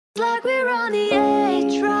Like we're on the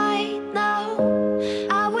edge right now.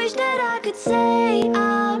 I wish that I could say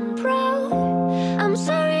I'm proud. I'm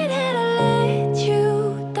sorry that I let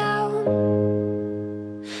you down.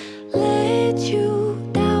 Let you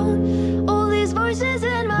down. All these voices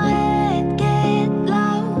in my head get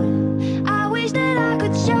loud. I wish that I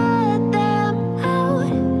could shut them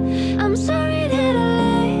out. I'm sorry that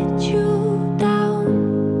I let you down.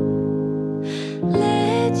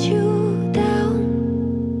 Let you down.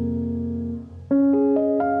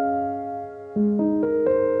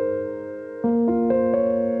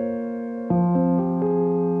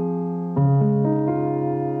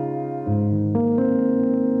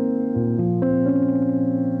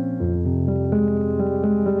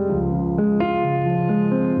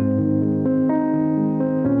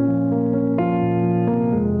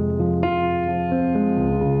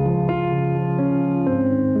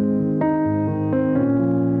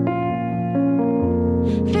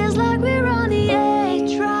 Feels like we're on the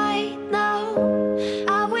edge right now.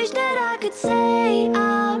 I wish that I could say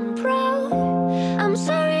I'm proud. I'm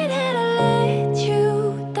sorry that I let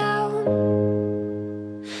you down.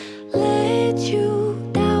 Let you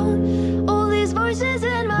down. All these voices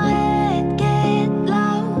in my head get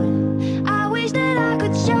loud. I wish that I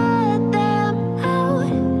could shut them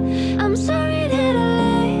out. I'm sorry that I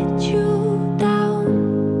let you down.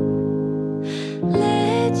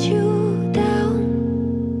 Let you down.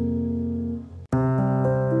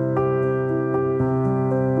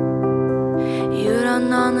 You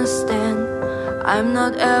don't understand, I'm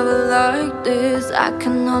not ever like this. I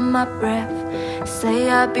can hold my breath, say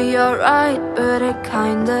I'll be alright, but it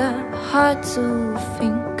kinda hard to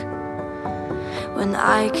think when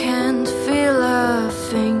I can't feel a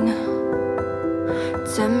thing.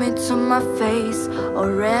 Tell me to my face,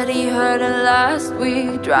 already heard it last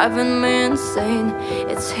week, driving me insane.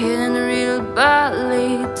 It's hitting real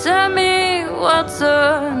badly. Tell me what's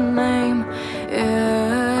her name, yeah.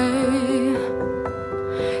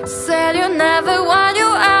 Said you never want, you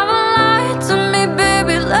ever lied to me,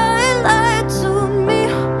 baby, lie to me.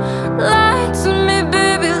 Lie to me,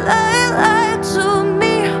 baby, lie to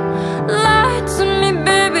me. Lie to me,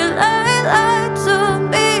 baby, lie to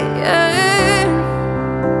me, yeah.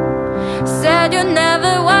 Said you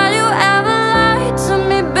never want, you ever lied to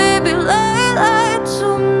me, baby, lie to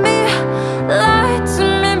me. Lie to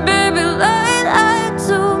me, baby, lie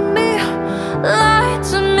to me. Lie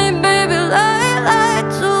to me, baby, lie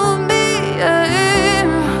to me, yeah.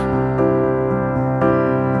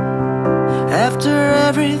 After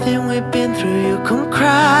everything we've been through, you come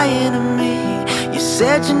crying to me. You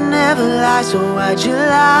said you never lie, so why'd you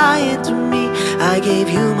lie to me? I gave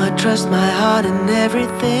you my trust, my heart, and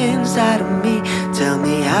everything inside of me. Tell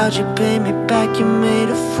me, how'd you pay me back? You made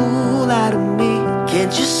a fool out of me.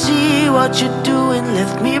 Can't you see what you're doing?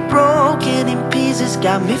 Left me broken in pieces,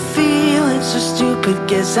 got me feeling so stupid.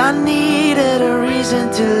 Guess I needed a reason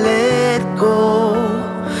to let go.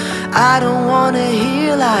 I don't wanna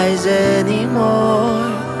hear lies anymore.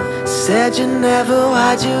 Said you never,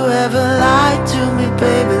 why'd you ever lie to me,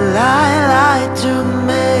 baby? Lie to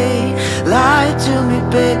me. Lie to me,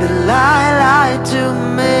 baby, lie to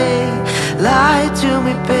me. Lie to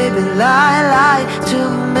me, baby, lie to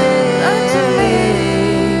me.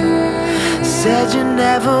 Said you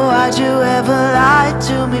never, why'd you ever lie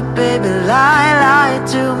to me, baby? Lie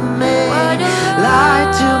to me. Lie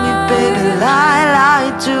to me, baby, lie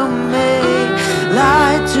to me.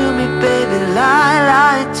 Lie to me, baby,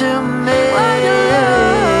 lie to me.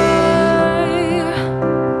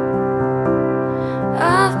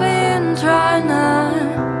 I've been trying to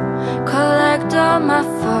collect all my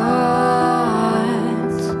thoughts.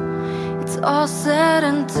 It's all said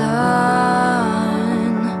and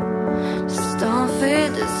done, just don't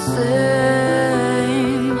feel the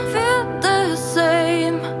same. Feel the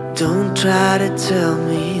same. Don't try to tell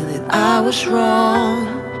me that I was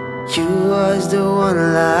wrong. You was the one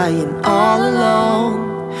lying all along.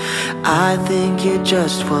 I think you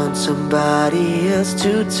just want somebody else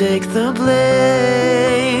to take the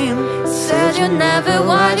blame. Said you never,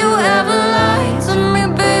 why'd you ever lie to me,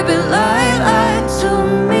 baby? Lie to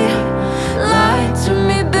me. Lie to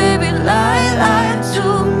me, baby, lie to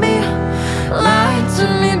me. Lie to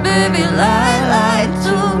me, baby, lie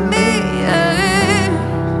to me, yeah.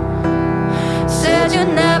 Said you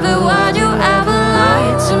never, why'd you ever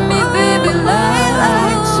lie to me, baby?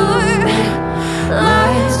 Lie to me.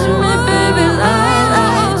 Lie to me, baby,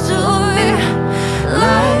 lie to me.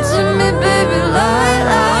 Lie to me, baby, lie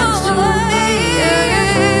to me,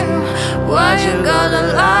 yeah. Why'd you gotta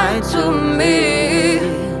lie to me?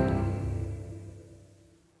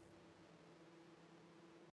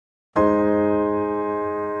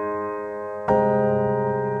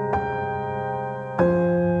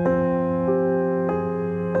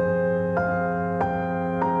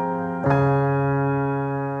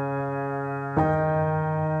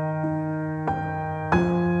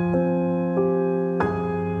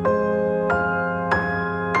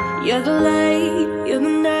 You're the light, you're the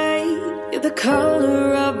night, you're the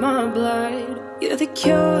color of my blood. You're the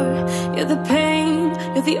cure, you're the pain,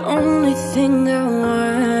 you're the only thing I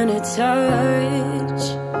wanna touch.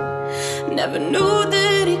 Never knew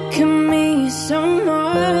that it could mean so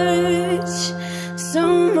much, so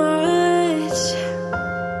much.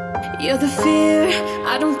 You're the fear,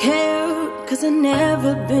 I don't care, 'cause I've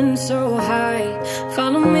never been so high.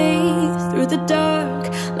 Follow me through the dark,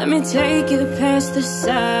 let me take you past the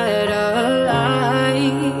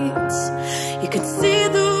satellites. You can see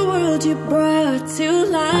the world you brought to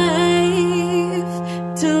life,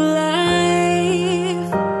 to life.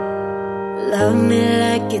 Love me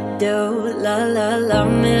like you do, la la,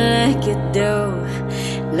 love me like you do.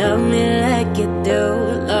 Love me like you do,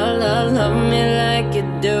 la la, love me like you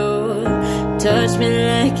do. Touch me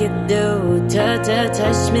like you do,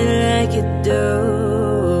 touch me like you do.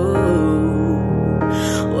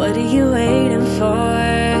 What are you waiting for?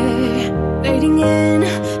 Fading in,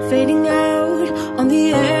 fading out, on the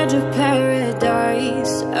edge of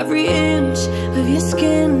paradise. Every inch of your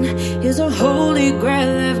skin is a holy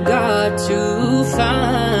grail I've got to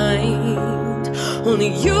find. Only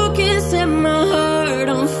you can set my heart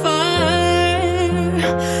on fire,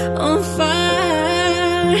 on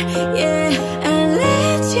fire, yeah. And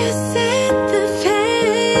let you set the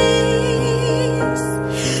pace,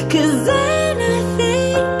 'cause then I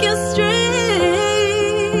think you're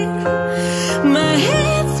straight. My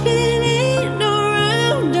head's spinning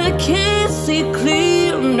around, I can't see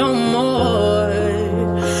clear no more.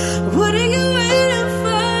 What are you waiting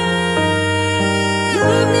for?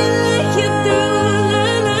 Love me like you do, la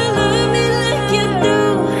la, love me like you do.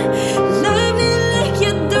 Love me like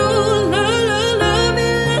you do, la la, love me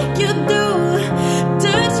like you do.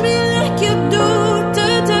 Touch me like you do,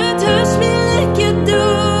 touch me like you do.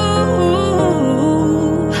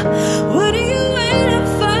 What are you waiting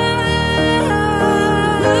for?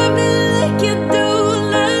 Love me like you do,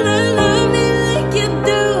 la la, love me like you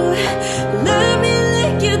do. Love me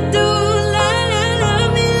like you do, la la, love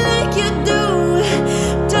me like you do.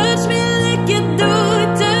 Touch me like you do,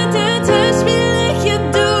 touch me like you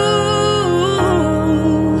do.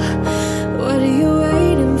 What are you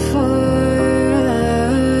waiting for?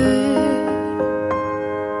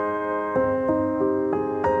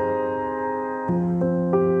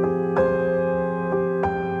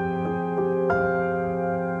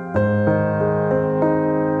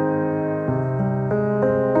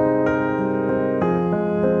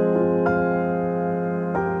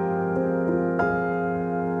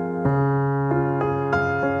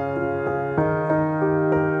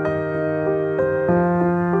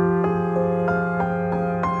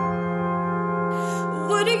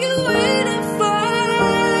 What are you waiting for?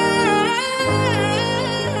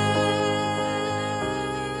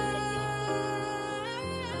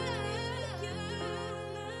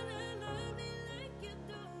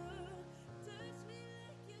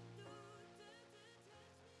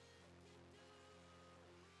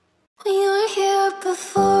 When you were here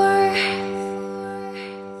before,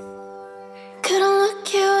 couldn't look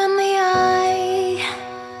you in the eye.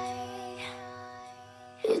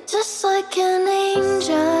 You're just like an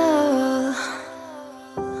angel.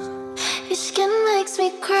 Your skin makes me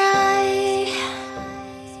cry.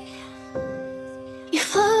 You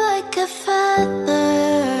flew like a feather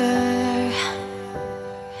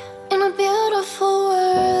in a beautiful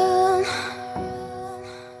world.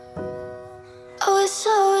 Oh, it's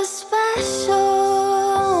so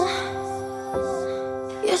special.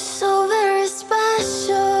 You're so very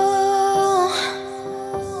special.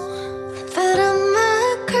 But I'm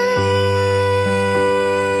not great.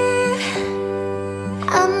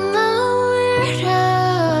 I'm not weirdo.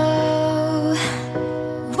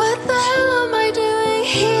 What the hell am I doing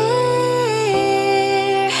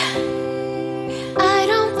here? I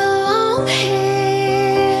don't belong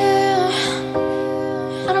here.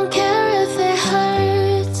 I don't care if it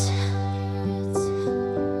hurts.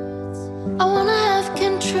 I wanna have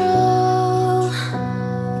control.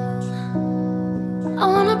 I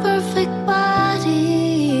want a perfect body.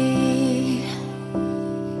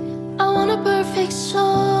 I want a perfect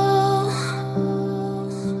soul.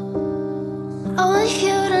 I want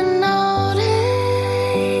you to notice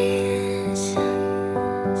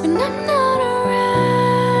when I'm not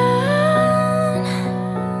around.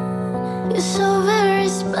 You're so very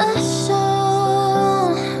special.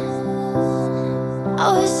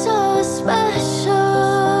 Oh, it's so special.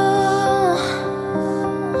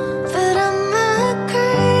 But I'm not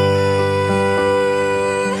great.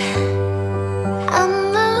 I'm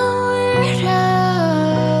not weirdo.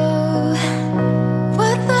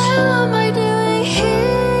 What the hell am I doing here?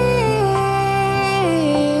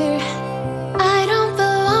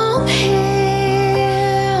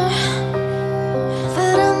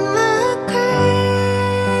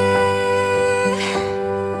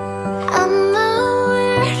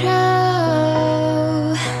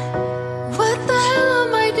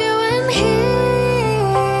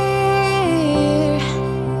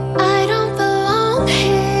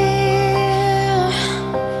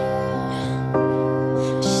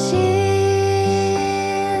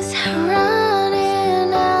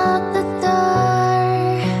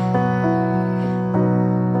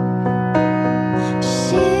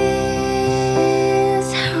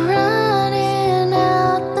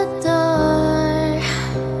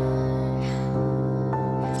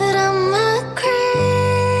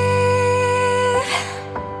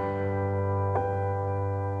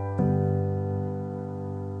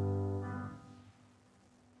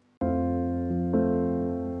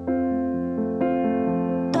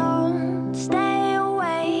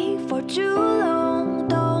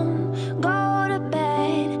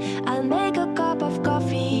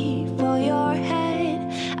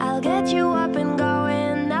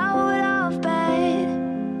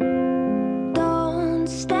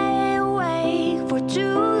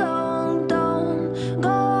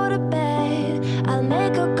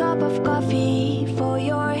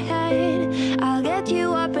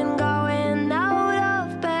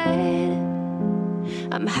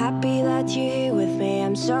 I'm happy that you're here with me.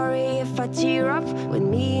 I'm sorry if I tear up.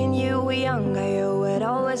 When me and you were younger, you would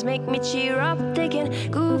always make me cheer up.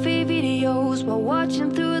 Taking goofy videos while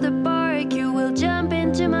watching through the park. You will jump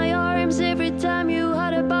into my arms every time you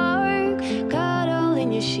had a bark. Cuddle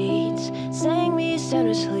in your sheets, sang me sound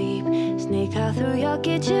asleep. Sneak out through your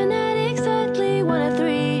kitchen at exactly 1 or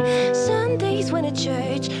 3. Sundays went to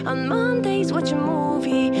church, on Mondays watch a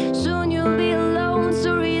movie. Soon you'll be alone,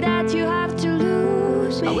 sorry that you have to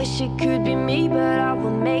lose me. I wish it could be me, but I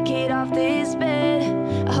won't make it off this bed.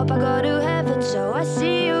 I hope I go to heaven so I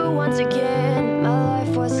see you once again. My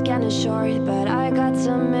life was kinda short, but I got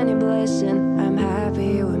so many blessings. I'm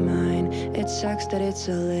happy with mine, it sucks that it's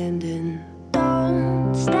all ending.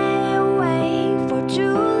 Don't stay away for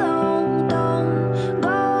too long, don't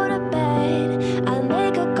go to bed. I'll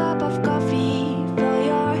make a cup of coffee for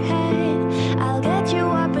your head. I'll get you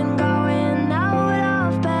up and going out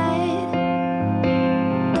of bed.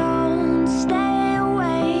 Don't stay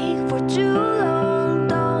away for too long,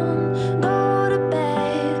 don't go to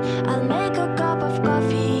bed. I'll make a cup of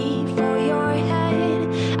coffee for your head.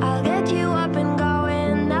 I'll get you up and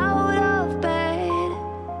going out of bed.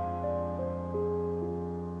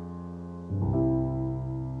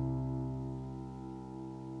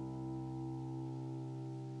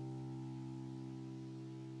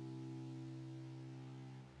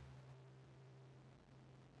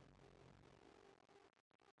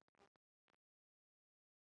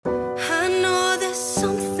 I know there's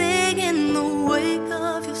something in the wake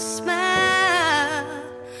of your smile.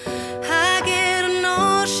 I get a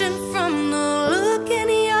notion from the look in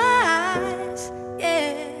your eyes.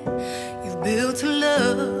 Yeah, you've built a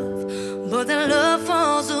love, but that love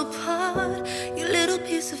falls apart. Your little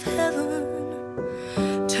piece of heaven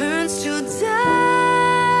turns to die.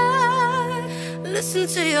 Listen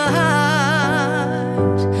to your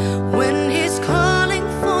heart when he's calling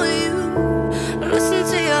for you. Listen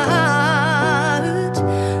to your heart.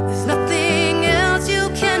 There's nothing else you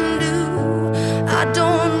can do. I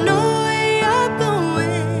don't know where you're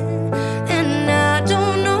going, and I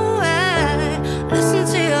don't know why. Listen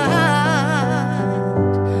to your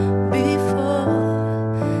heart before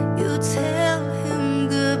you tell him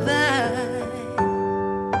goodbye.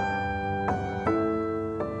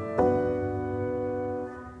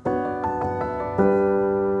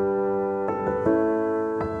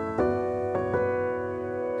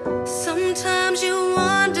 Sometimes you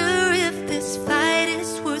wonder if this fight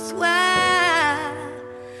is worthwhile.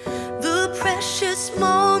 The precious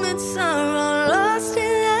moments are all lost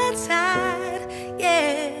in the tide.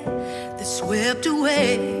 Yeah, they're swept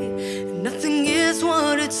away, and nothing is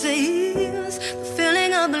what it seems. The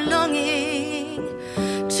feeling of belonging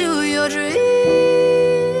to your dreams.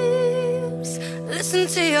 Listen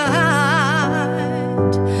to your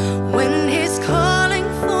heart when he's calling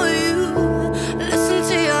for you. Listen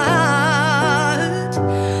to your heart.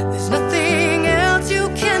 There's nothing else you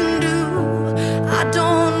can do. I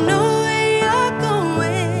don't know where you're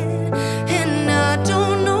going, and I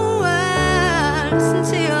don't know why. Listen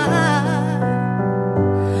to your heart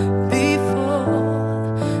before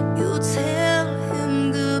you tell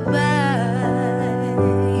him goodbye.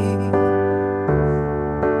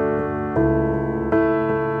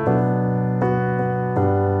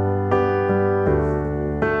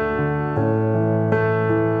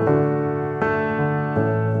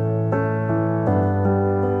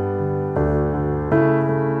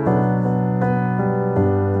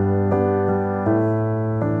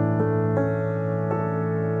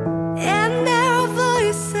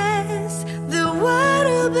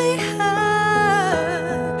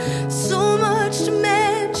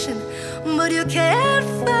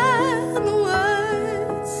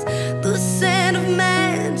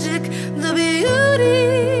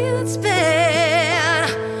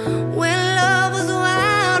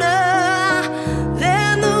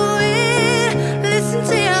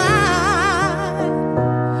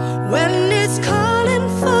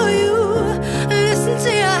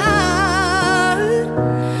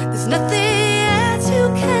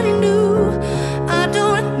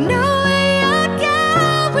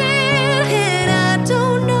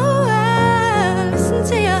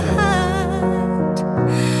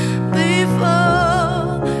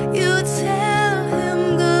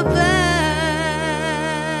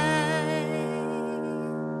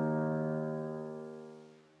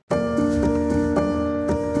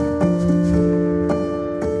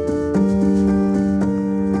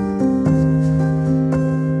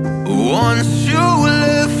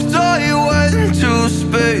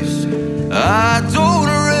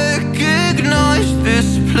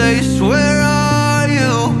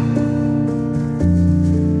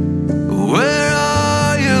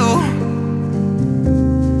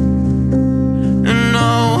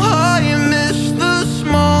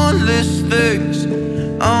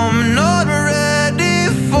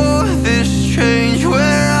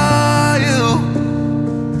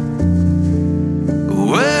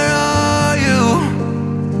 Where are you?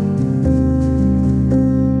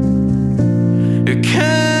 You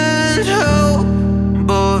can't help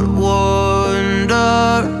but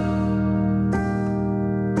wonder.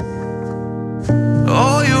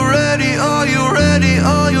 Are you ready? Are you ready?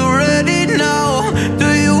 Are you ready now? Do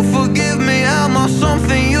you forgive me? Am I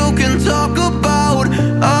something you can talk about?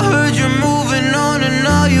 I heard you're moving on and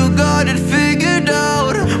now you got it figured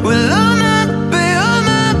out. Well, I'm happy, I'm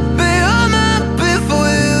happy, I'm happy for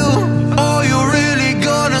you. Are you really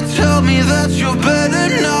gonna tell me that you're better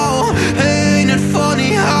now? Hey, ain't it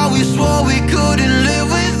funny how we swore we couldn't live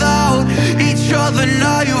without each other?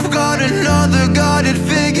 Now you've got another, got it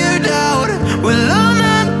figured out. Well, I'm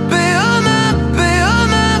happy, I'm happy, I'm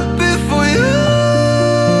happy for you.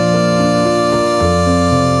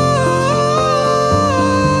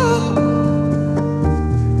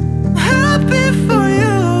 Happy for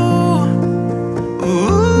you.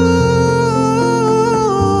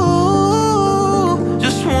 Ooh,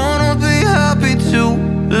 just wanna be happy to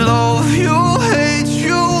love you, hate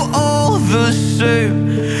you all the same.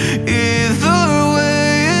 Either way,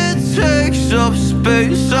 it takes up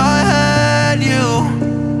space. I had you.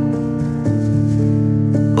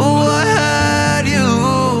 Oh, I had you.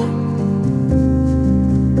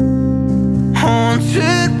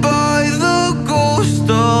 Haunted by the ghost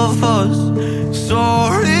of us.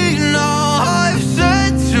 Sorry, now I've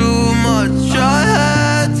said too much. I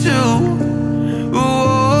had to.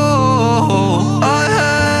 Oh, I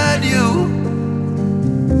had you.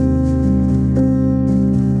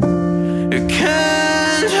 You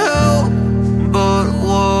can't help but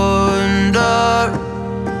wonder.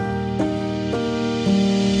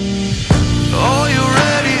 Are you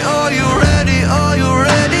ready? Are you ready? Are you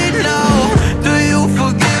ready now? Do you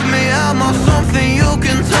forgive me? Am I something you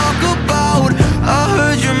can talk about? I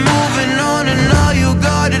heard you're moving on and now you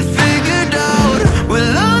got it figured out.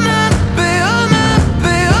 Well, I'm happy, I'm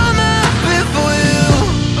happy, I'm happy for you.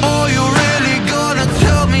 Are you really gonna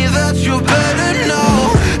tell me that you're better now?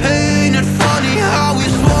 Hey, ain't it funny how we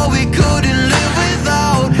swore we couldn't live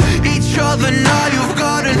without each other? Now you've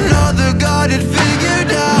got another, got it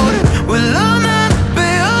figured out. Well, I'm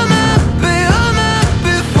happy, I'm happy, I'm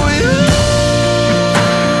happy for you.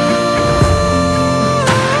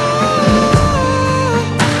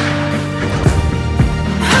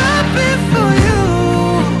 Happy for you.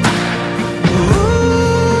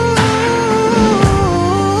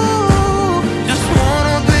 Ooh, just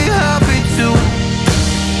wanna be happy too.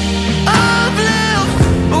 I've lived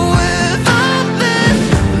without this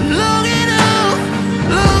long enough,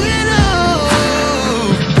 long enough.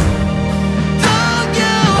 Don't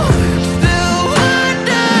you still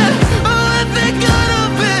wonder if it could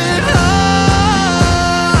have been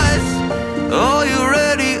us? Are you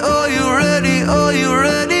ready? Are you ready? Are you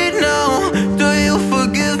ready now? Do you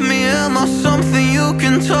forgive me? Am I something you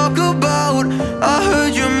can talk about? I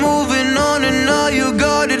heard you're moving on and now you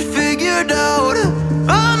got it figured out.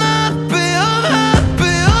 I'm happy, I'm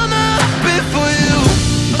happy, I'm happy for you.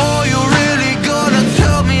 Are you really gonna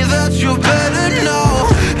tell me that you're better now?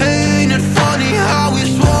 Hey, ain't it funny how we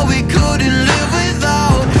swore we couldn't live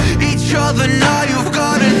without each other? Now you've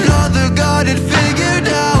got another, got it figured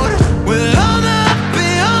out. Well, I'm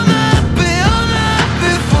happy, I'm happy, I'm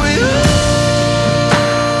happy for you.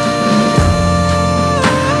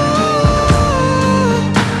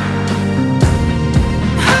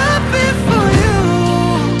 Happy for you.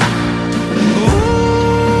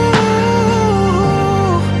 Ooh,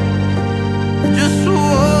 just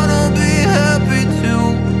wanna be happy too.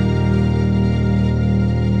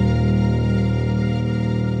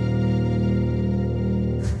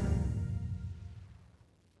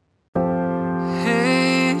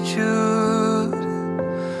 Hey Jude,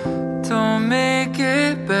 don't make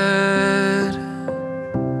it bad.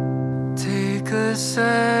 Take a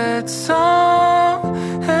sad song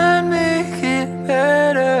and make it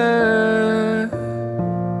better.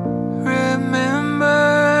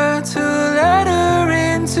 Remember to let her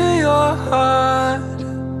into your heart.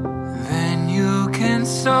 Then you can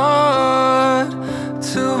start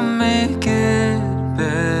to make it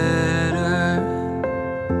better.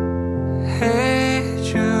 Hey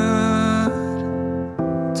Jude,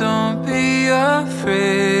 don't be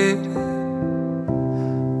afraid.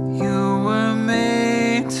 You were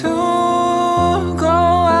made to go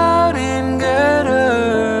out and get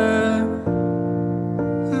her.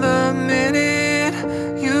 The minute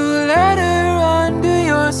you let her under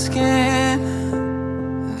your skin,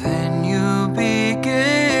 then you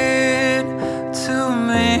begin to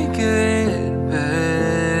make it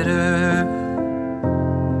better.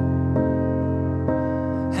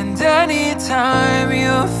 And anytime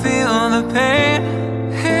you feel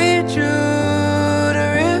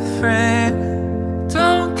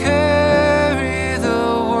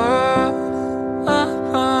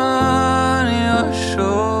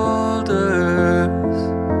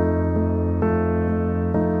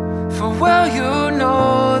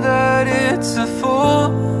it's a fool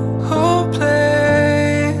who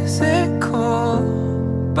plays it cool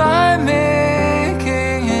by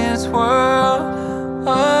making his world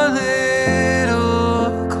a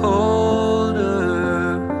little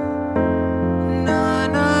colder. Na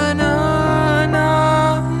na na na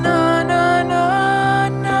na na na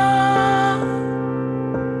na.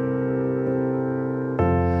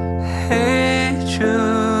 Hey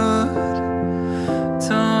Jude,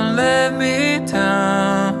 don't let me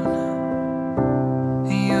down.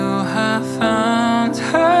 You have found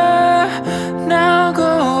her, now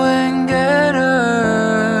go and get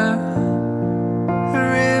her.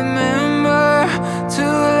 Remember to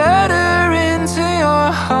let her into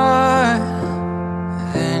your heart,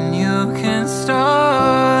 then you can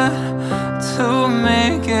start to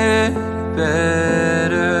make it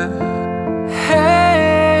better.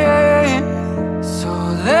 Hey, so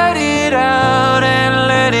let it out and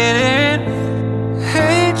let it in.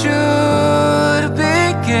 Hey Jude,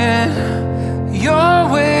 begin. You're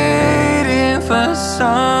waiting for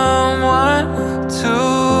someone to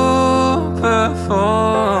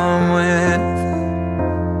perform with.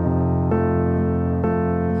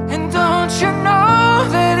 And don't you know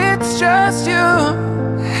that it's just you?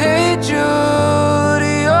 Hey Jude,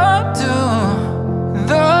 you'll do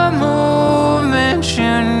the movement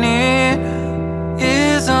you need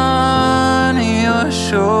is on your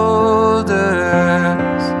shoulders.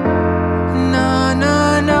 Na na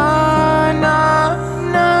na na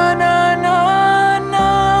na na na na.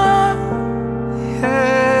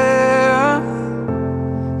 Yeah.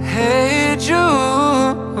 Hey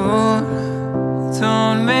Jude,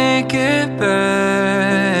 don't make it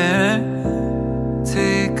bad.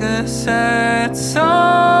 Take a sad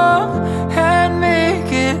song and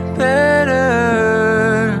make it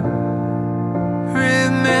better.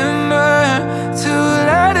 Remember to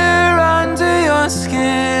let her under your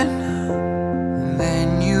skin,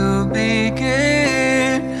 then you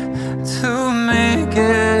begin to make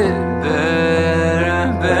it better,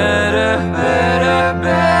 better, better,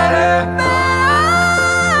 better, better. Na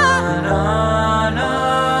na na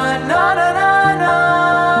na na na.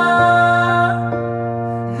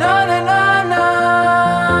 Na na na na.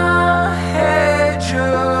 Hey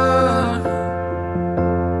Jude.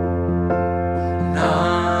 Na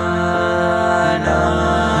na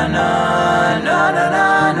na na na na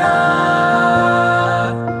na.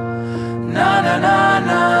 Na na na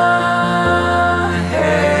na.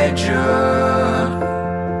 Hey Jude.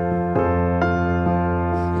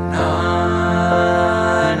 Na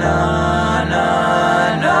na na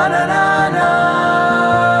na na na na.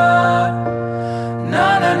 Na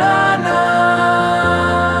na na na.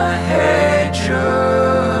 Hey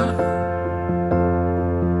Jude.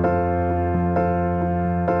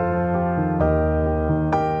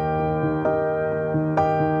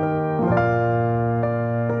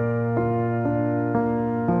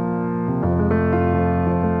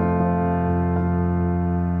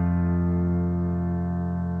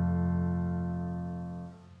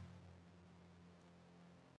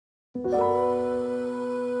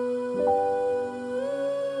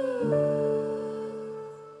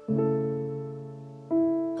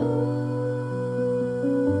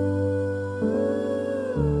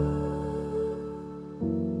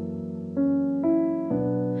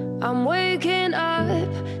 I'm waking up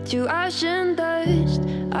to ash and dust.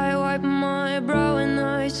 I wipe my brow and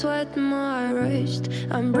I sweat my wrist.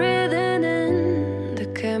 I'm breathing in the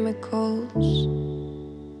chemicals.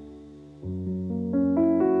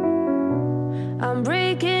 I'm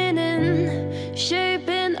breaking in,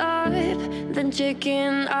 shaping up, then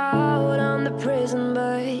checking out on the prison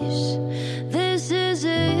bus. This is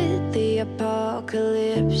it, the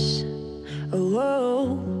apocalypse.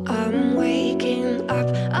 Oh, I'm waking up.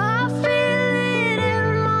 I feel it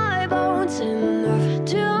in my bones, enough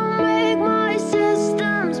to make my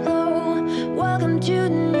systems blow. Welcome to the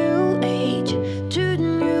new age, to the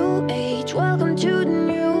new age. Welcome to the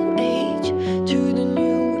new age, to the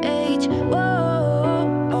new age. Whoa,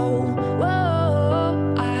 whoa,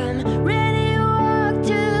 whoa. I'm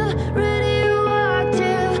radioactive,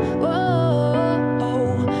 radioactive. Whoa, whoa,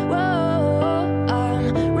 whoa. I'm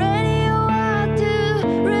radioactive.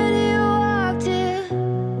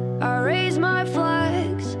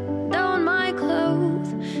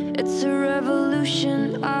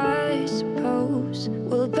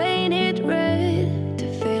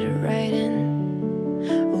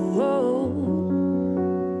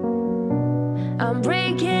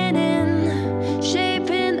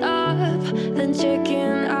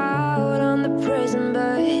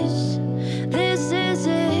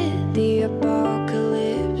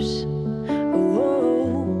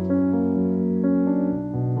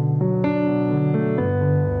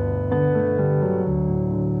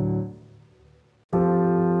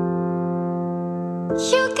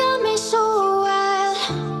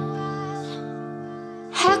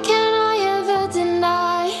 How can I ever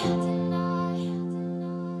deny?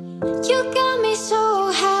 You got me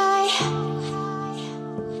so high,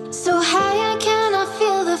 so high I cannot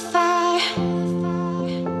feel the fire.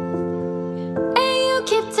 And you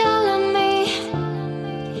keep telling me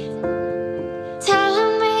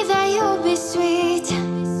that you'll be sweet,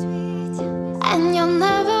 and you'll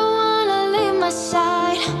never wanna leave my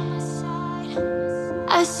side.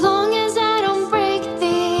 As long as I don't break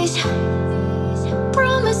these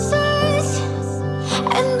promises,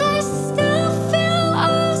 and I still feel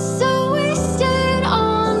oh so wasted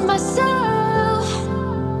on myself.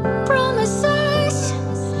 Promises,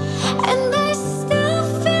 and I still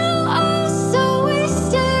feel oh so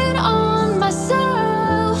wasted on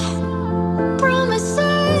myself.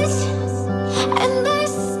 Promises, and I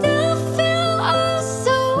still feel oh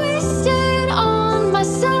so wasted on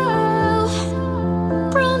myself.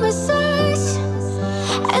 Promises,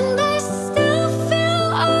 and I still feel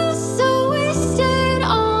oh so wasted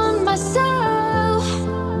on myself.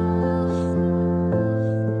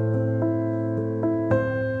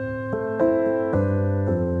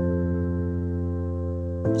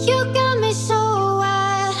 You got me so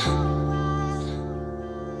wild.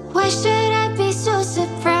 Why should I be so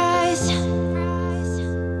surprised?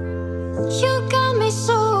 You got me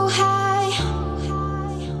so high.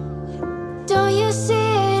 Don't you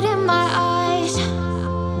see it in my eyes?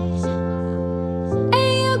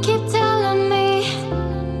 And you keep telling me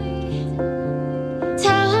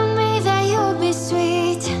that you'll be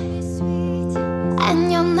sweet,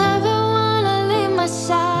 and you'll never wanna leave my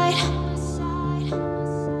side.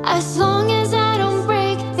 As long as I don't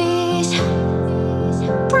break these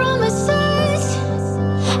promises,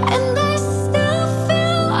 and I still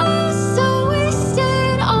feel oh so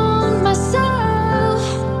wasted on myself.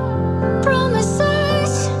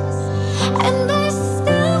 Promises, and I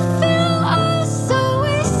still feel oh so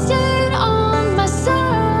wasted on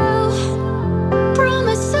myself.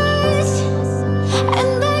 Promises,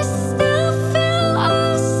 and I still feel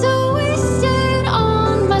oh so wasted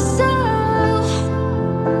on myself.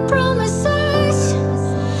 Promises,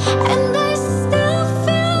 and I still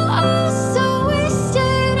feel oh so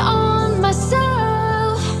wasted on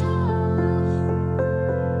myself.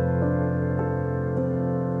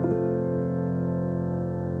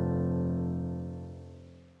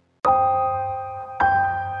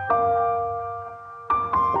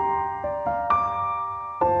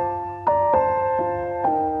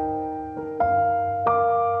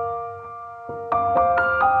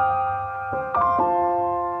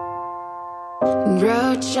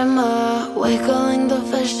 Road shimmer, wiggling the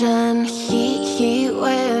vision. Heat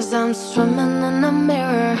waves, I'm swimming in a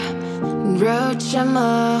mirror. Road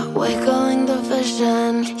shimmer, wiggling the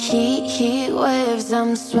vision. Heat waves,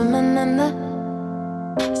 I'm swimming in the.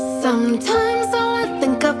 Sometimes all I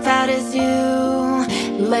think about is you.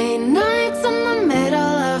 Late nights in the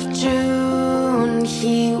middle of June.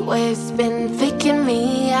 Heat waves been faking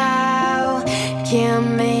me out.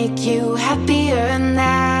 Can't make you happier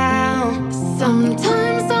now.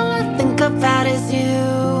 Sometimes all I think about is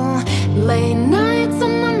you. Late nights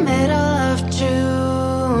in the middle of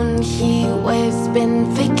June. Heat waves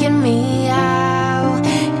been faking me out.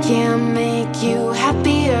 Can't make you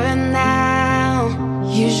happier now.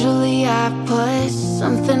 Usually I put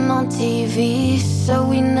something on TV, so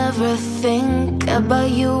we never think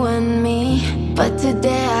about you and me. But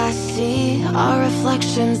today I see our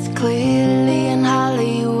reflections clearly in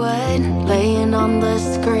Hollywood, laying on the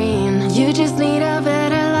screen. You just need a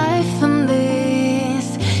better life than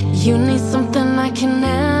this. You need something I can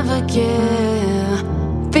never give.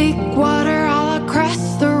 Big water all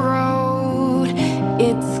across the road.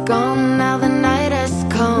 It's gone now, the night has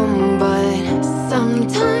come. But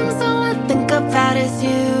sometimes all I think about is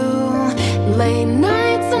you. Late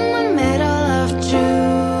nights in the middle of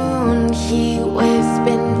June. Heat waves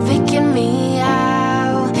been faking me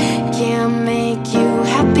out. Can't make you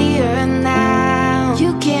happier now.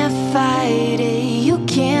 You can't fight it, you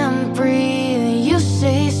can't breathe. You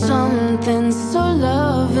say something so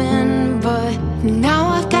loving, but now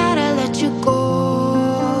I've gotta let you go.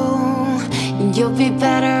 You'll be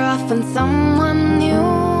better off with someone new.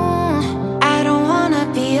 I don't wanna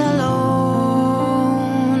be alone.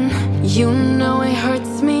 You know it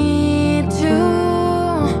hurts me too.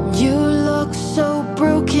 You look so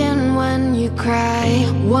broken when you cry.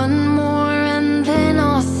 One more and then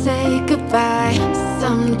I'll say goodbye.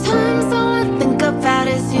 Sometimes all I think about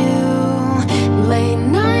is you. Late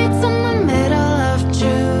nights in the middle of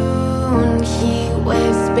June. Heat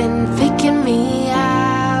waves been faking me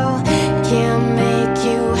out. Can't make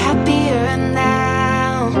you happier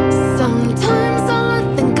now. Sometimes all I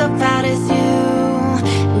think about is you.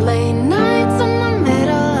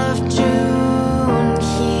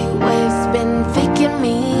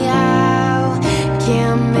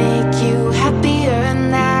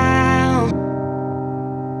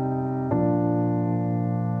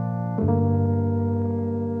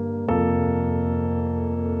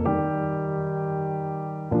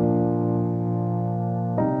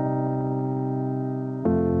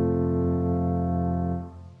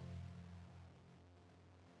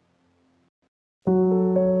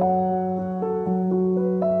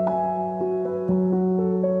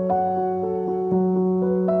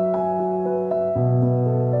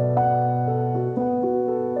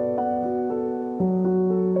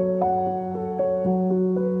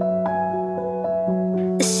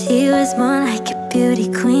 She was more like a beauty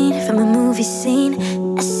queen from a movie scene.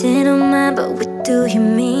 I said, oh my, but what do you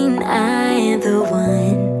mean? I am the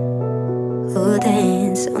one who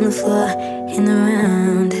dance on the floor and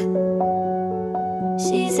around.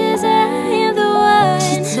 She says I am the one.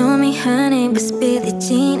 She told me her name was Billie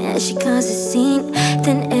Jean as she caused a scene.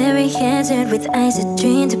 Then every hair turned with eyes that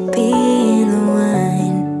dreamed of being the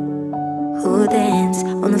one who dance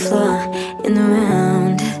on the floor and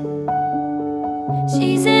around.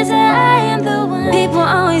 She says I am the one. People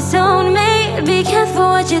always told me, be careful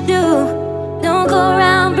what you do. Don't go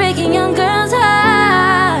around breaking young girls'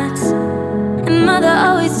 hearts. And mother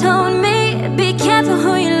always told me, be careful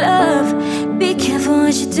who you love. Be careful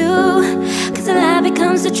what you do, cause a lie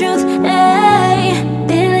becomes the truth. Hey,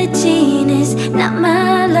 Billie Jean is not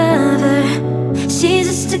my lover. She's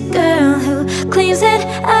just a girl who claims that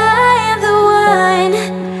I am the one.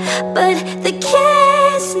 But the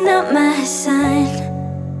kid's not my son.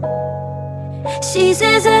 She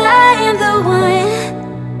says that I am the one.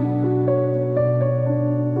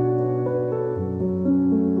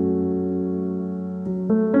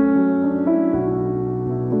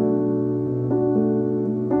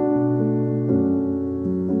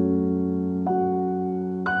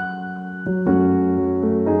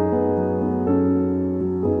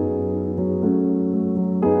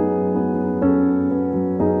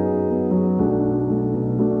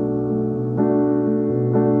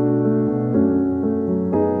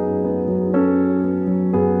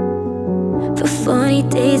 For 40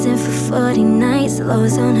 days and for 40 nights, the law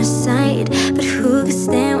was on her side. But who could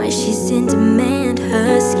stand when she's in demand?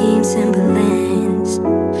 Her schemes and plans.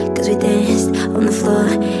 Cause we danced on the floor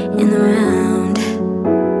and around.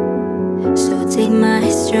 So take my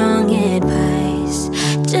strong advice.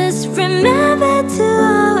 Just remember to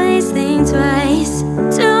always think twice.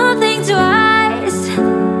 Don't think twice.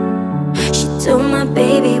 She told my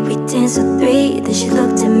baby we danced for 3. Then she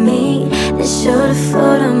looked at me, then showed a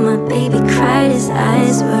photo. My baby cried, his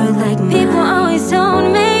eyes were like mine. People always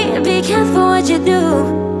told me, be careful what you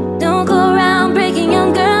do. Don't go around breaking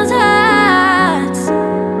young girls' hearts.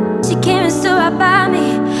 She came and stood right by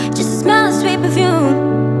me, just to smell of sweet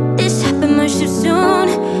perfume. This happened much too soon.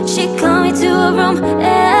 She called me to her room.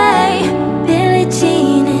 Hey, Billie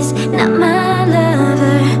Jean is not my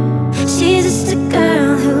lover. She's just a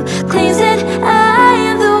girl who claims that I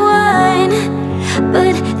am the one.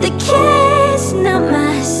 But the kid's not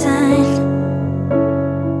my son.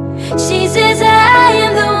 She says I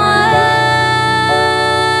am the one.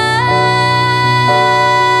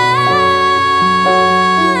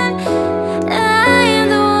 I am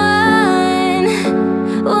the one.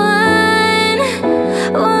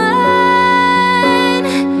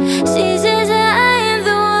 She says I am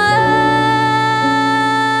the one.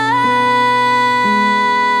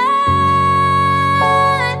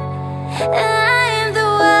 I am the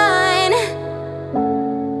one.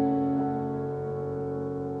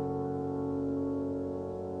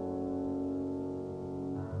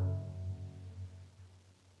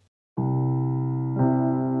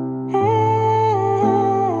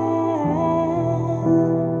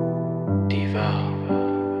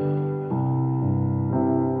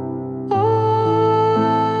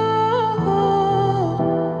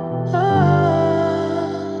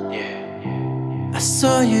 I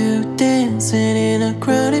saw you dancing in a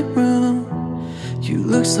crowded room. You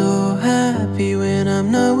look so happy when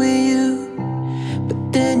I'm not with you.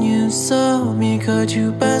 But then you saw me, caught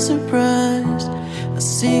you by surprise. A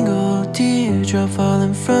single teardrop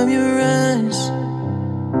falling from your eyes.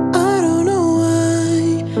 I don't know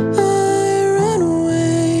why I ran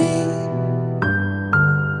away.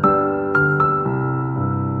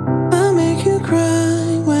 I make you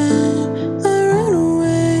cry when I run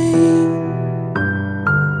away.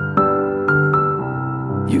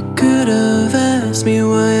 You could have asked me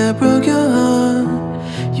why I broke your heart.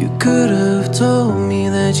 You could have told me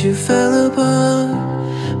that you fell apart.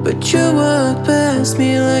 But you walked past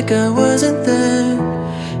me like I wasn't there,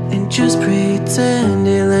 and just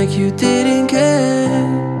pretended like you didn't care.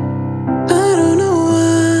 I don't know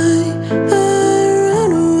why I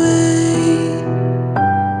ran away.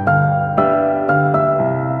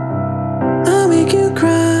 I make you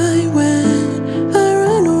cry when I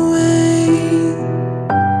run away.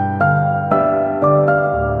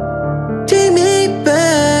 Take me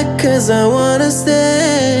back, cause I wanna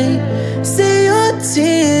stay. Say your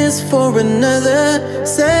tears for another.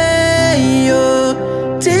 Say your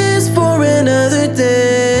tears for another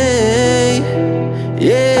day.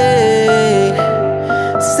 Yeah.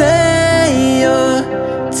 Say your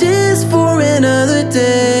tears for another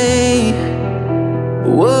day.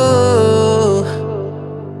 Whoa.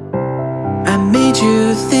 I made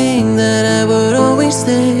you think that I would always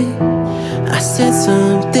stay. I said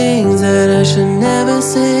some things that I should never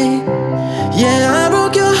say. Yeah, I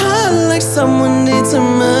broke your heart like someone did to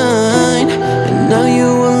mine. And now you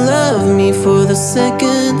will love me for the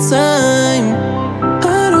second time.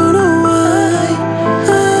 I don't know why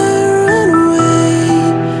I ran away.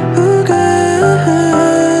 Oh girl,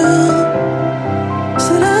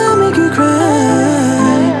 said I'll make you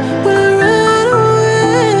cry when I ran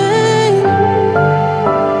away.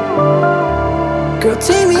 Girl,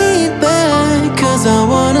 take me back, 'cause I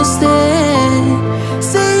wanna stay.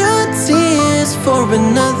 Say your tears for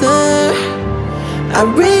another. I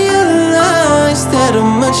realize that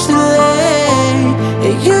I'm much too late,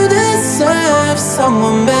 and you deserve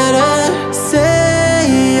someone better. Say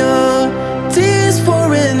your tears for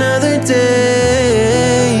another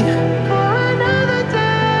day.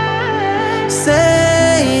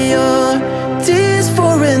 Say your tears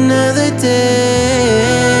for another day.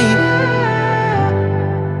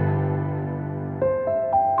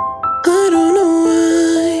 I don't know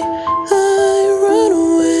why I run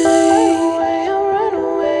away.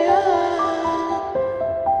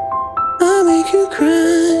 I make you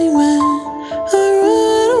cry when I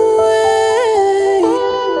run away.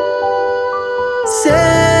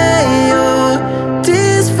 Say your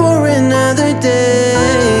tears for another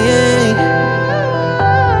day.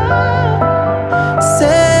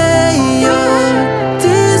 Say your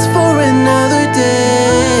tears for another day.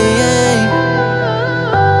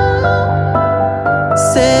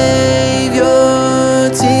 Save your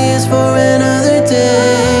tears for another day.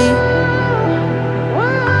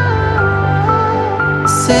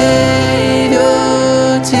 Save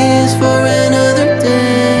your tears for another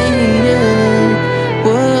day.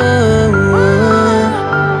 Whoa, whoa.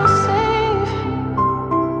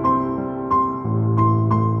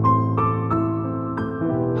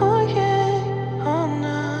 Oh yeah, oh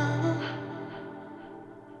no.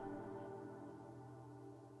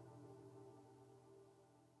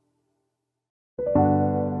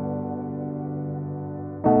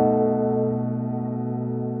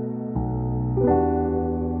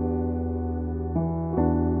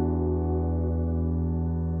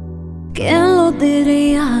 ¿Quién lo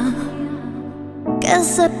diría? Que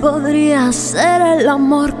se podría hacer el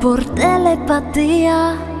amor por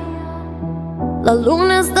telepatía. La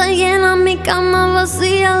luna está llena, mi cama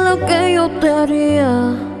vacía, lo que yo te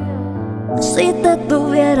haría. Si te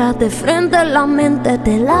tuviera de frente, la mente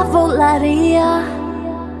te la volaría.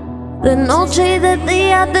 De noche y de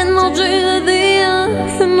día, de noche y de día.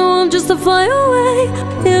 You know I'm just a fly away.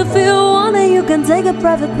 If you want it, you can take a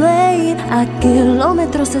private plane. A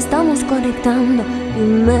kilómetros estamos conectando y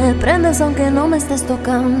me prendes aunque no me estés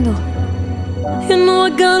tocando. You know I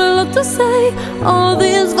got a lot to say. All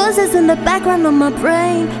these voices in the background of my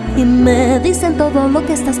brain, y me dicen todo lo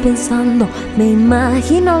que estás pensando. Me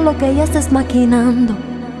imagino lo que ya estés maquinando.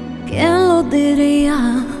 ¿Quién lo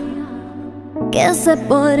diría? Que se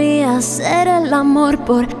podría hacer el amor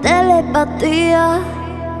por telepatía.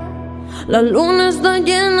 La luna está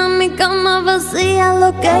llena, mi cama vacía,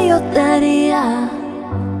 lo que yo te haría.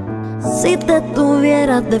 Si te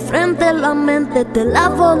tuvieras de frente, la mente te la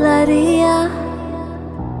volaría.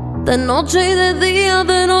 De noche y de día,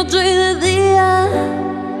 de noche y de día.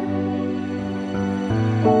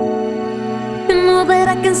 You know that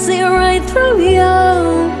I can see right through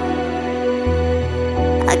you.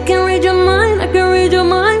 I can read your mind, I can read your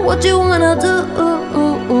mind. What you wanna do?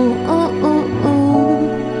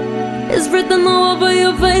 It's written all over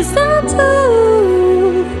your face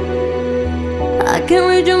tattoo. I can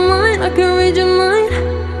read your mind, I can read your mind.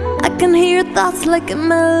 I can hear your thoughts like a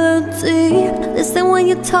melody. Listen when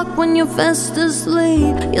you talk when you're fast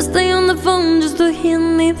asleep. You stay on the phone just to hear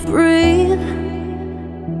me breathe.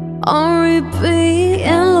 On repeat,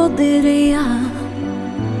 ¿quién lo diría?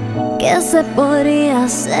 Que se podría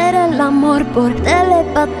hacer el amor por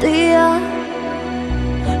telepatía.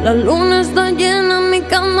 La luna está llena, mi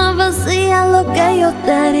cama vacía, lo que yo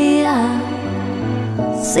te haría.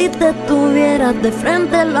 Si te tuvieras de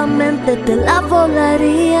frente, la mente te la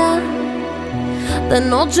volaría. De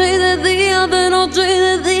noche y de día, de noche y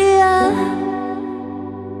de día.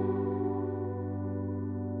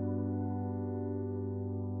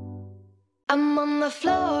 I'm on the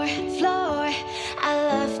floor, floor. I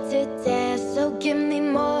love to dance, so give me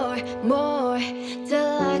more, more.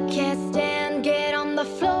 Till I can't stand, get on the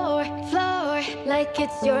floor, floor. Like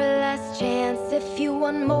it's your last chance. If you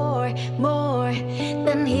want more, more,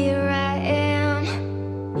 then here I am.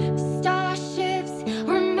 Starships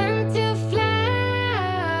were meant to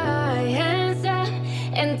fly. Hands up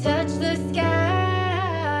and touch the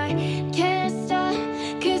sky. Can't stop,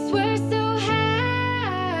 'cause we're so high.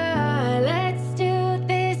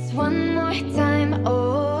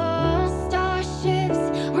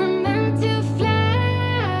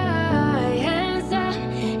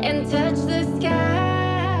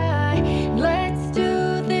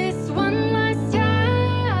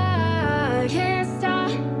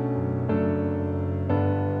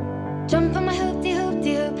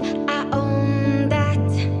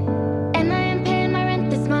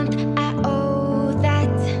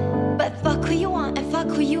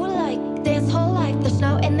 fuck who you like. This whole life, there's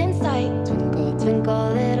no end in sight. Twinkle,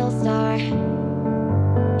 twinkle, little star.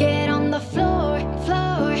 Get on the floor,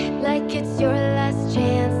 floor, like it's your last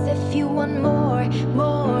chance. If you want more,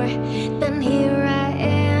 more, then here I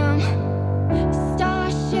am.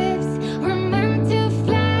 Starships were meant to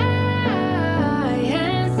fly.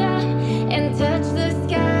 Hands up and touch the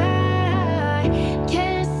sky.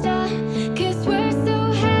 Can't stop, 'cause we're so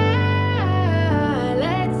high.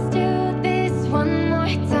 Let's do this one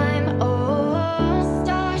more time. Oh,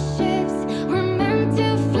 starships were meant to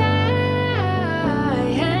fly.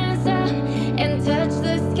 Hands up and touch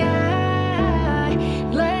the sky.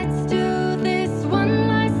 Let's do this one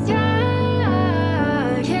last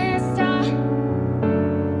time. Can't stop.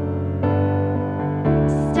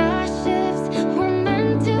 Starships were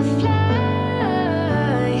meant to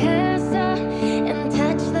fly. Hands up and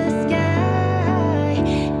touch the sky.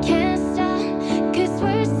 Can't stop, 'cause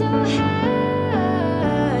we're so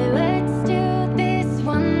high. Let's do this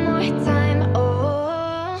one more time.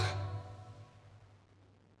 Oh.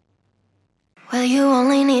 Well, you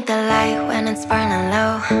only need the light when it's burning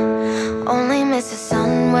low. Only miss the sun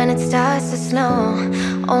when it starts to snow.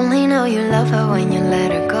 Only know you love her when you let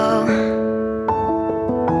her go.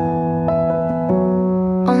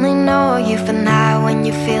 Only know you've been high when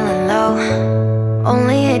you're feeling low.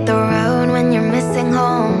 Only hate the road when you're missing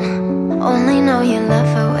home. Only know you love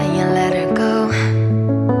her when you let her go.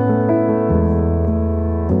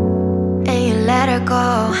 And you let her go.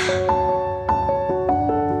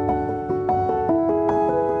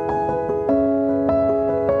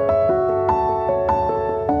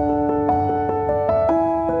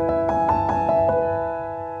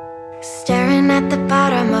 Staring at the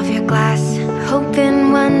bottom of your glass, hoping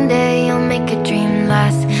one day you'll make a dream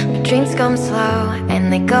last. But dreams come slow and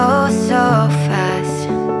they go so fast.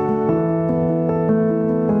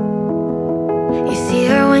 You see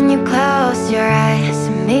her when you close your eyes.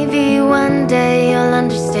 Maybe one day you'll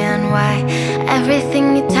understand why everything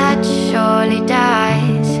you touch surely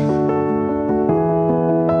dies.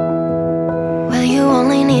 Well, you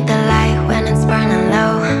only need the light when it's burning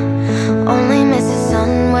low. Only miss the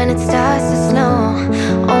sun when it starts to snow.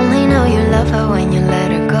 Only know you love her when you let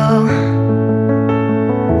her go.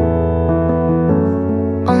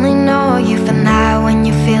 Only know you've been high when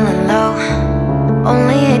you're feeling low.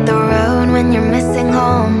 Only hate the road when you're missing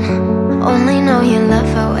home. Only know you love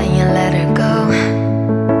her when you let her go.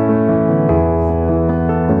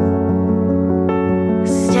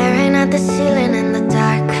 Staring at the ceiling in the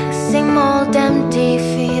dark. Same old empty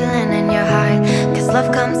feeling in your heart. 'Cause love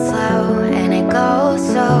comes slow and it goes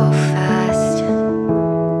so fast.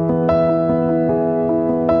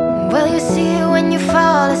 Well, you see it when you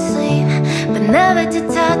fall asleep, but never to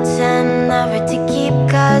touch and never to keep.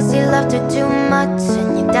 'Cause you loved her too much and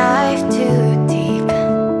you dive too deep.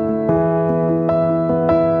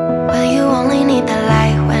 Well, you only need the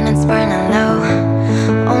light when it's burning low.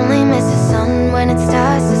 Only miss the sun when it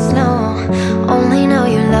starts to snow. Only know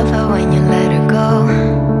you love her when you let her go.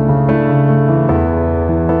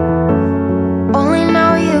 Only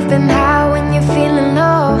know you've been high when you're feeling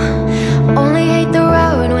low. Only hate the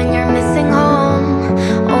road when you're missing home.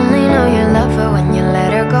 Only know you love her when you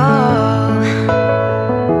let her go.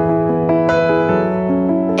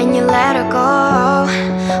 And you let her go.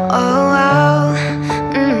 Oh, oh.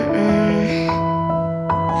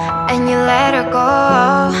 And you let her go.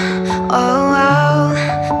 Oh, oh.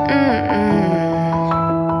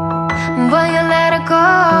 Well, you let her go.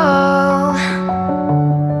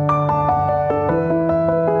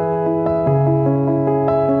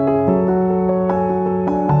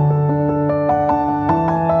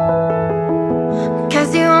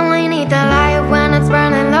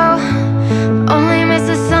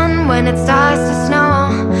 When it starts to snow,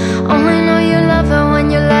 only know you love her when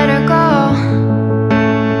you let her go.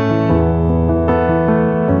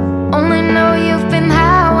 Only know you've been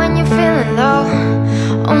high when you're feeling low.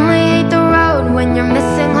 Only hate the road when you're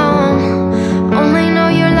missing home. Only know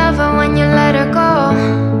you love her when you let her go.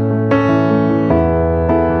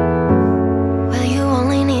 Well, you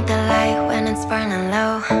only need the light when it's burning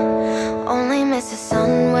low. Only miss the sun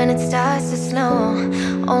when it starts to snow.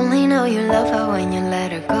 Only know you love her when you let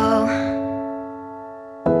her go.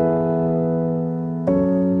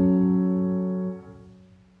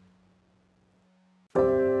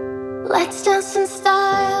 Let's dance in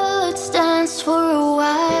style, let's dance for a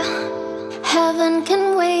while. Heaven can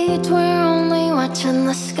wait, we're only watching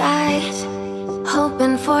the skies.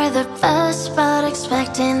 Hoping for the best, but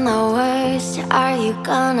expecting the worst. Are you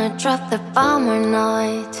gonna drop the bomb or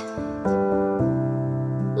not?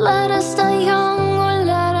 Let us die young or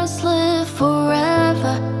let us live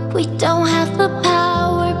forever. We don't have the power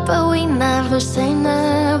but we never say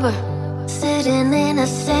never. Sitting in a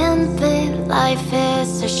sandpit, life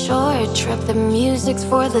is a short trip. The music's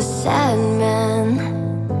for the sad man.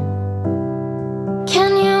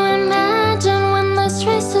 Can you imagine when this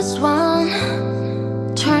race is won?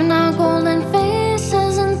 Turn our golden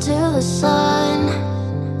faces into the sun,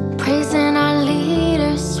 praising our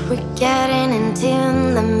leaders. We're getting in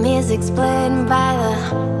tune. The music's played by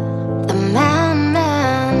the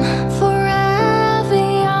madman. Forever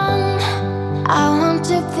young, I want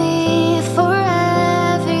to be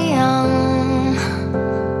forever young.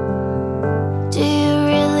 Do you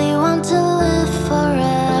really want to live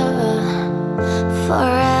forever?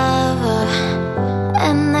 Forever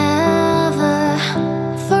and ever.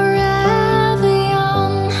 Forever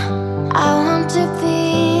young, I want to be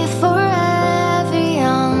forever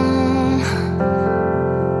young.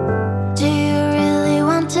 Do you really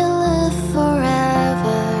want to live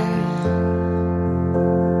forever?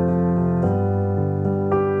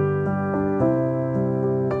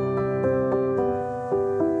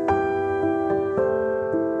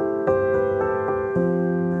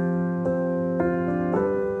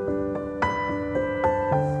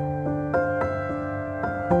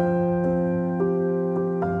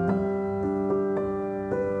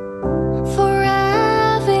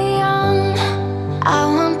 Forever young, I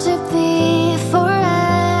want to be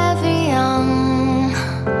forever young.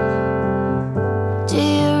 Do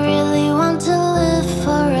you really want to live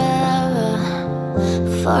forever?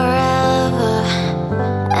 Forever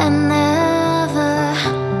and ever.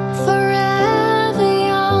 Forever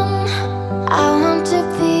young, I want to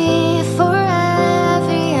be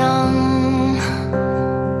forever young.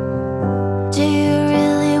 Do you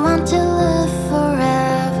really want to live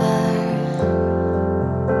forever?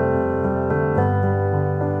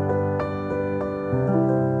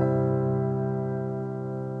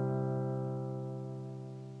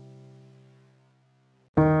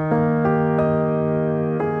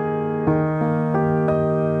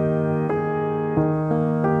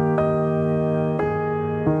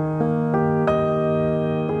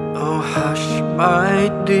 Oh hush, my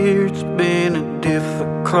dear, it's been a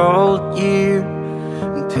difficult year,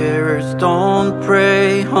 and terrorists don't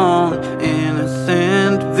prey on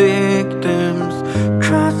innocent victims.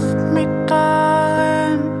 Trust me,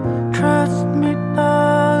 darling, trust me,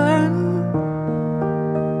 darling.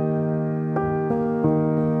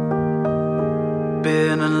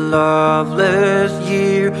 Been a loveless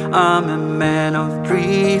year, I'm a man of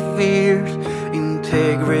three fears: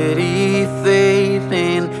 integrity, faith,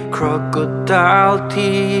 and crocodile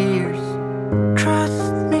tears.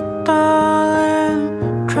 Trust me,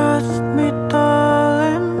 darling, trust me,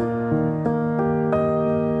 darling.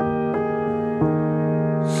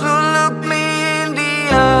 So look me in the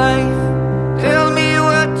eyes, tell me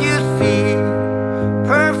what you see.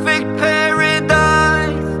 Perfect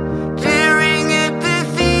paradise, tearing at the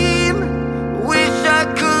seam. Wish I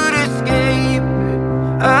could escape it,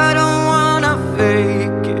 I don't wanna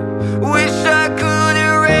fake it. Wish I could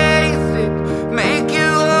erase it, make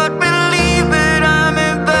you all believe it. I'm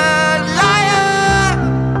a bad liar,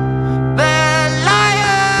 bad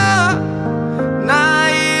liar. Now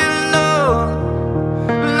you know,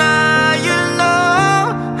 now you know.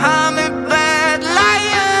 I'm a bad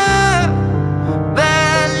liar,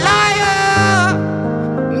 bad liar.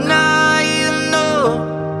 Now you know,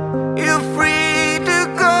 you're free to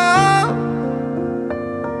go.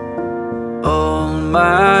 All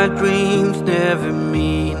my dreams never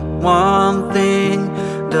mean one thing.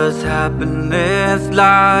 Does happiness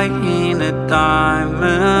lie in a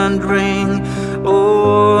diamond ring?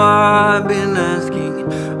 Oh, I've been asking,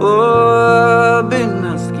 oh, I've been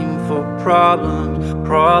asking for problems,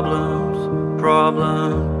 problems,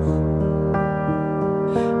 problems.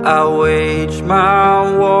 I wage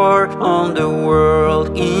my war on the world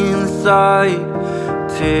inside.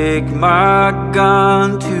 Take my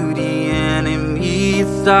gun to the enemy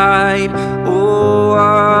side. Oh,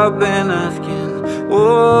 I've been asking,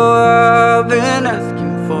 oh, I've been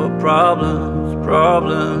asking for problems,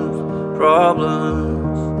 problems,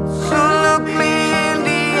 problems. So look me in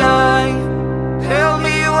the eye, tell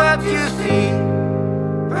me what you see.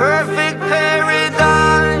 Perfect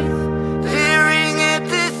paradise, tearing at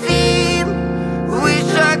the seam.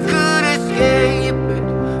 Wish I could escape it,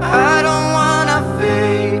 I don't wanna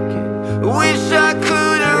fake it. Wish I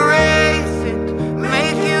could erase it,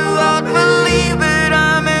 make you all believe it.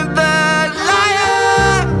 I'm a bad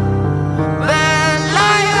liar, bad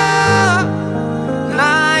liar.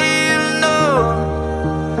 Now you know,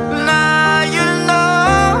 now you know.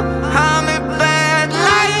 I'm a bad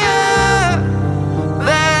liar,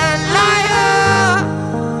 bad liar.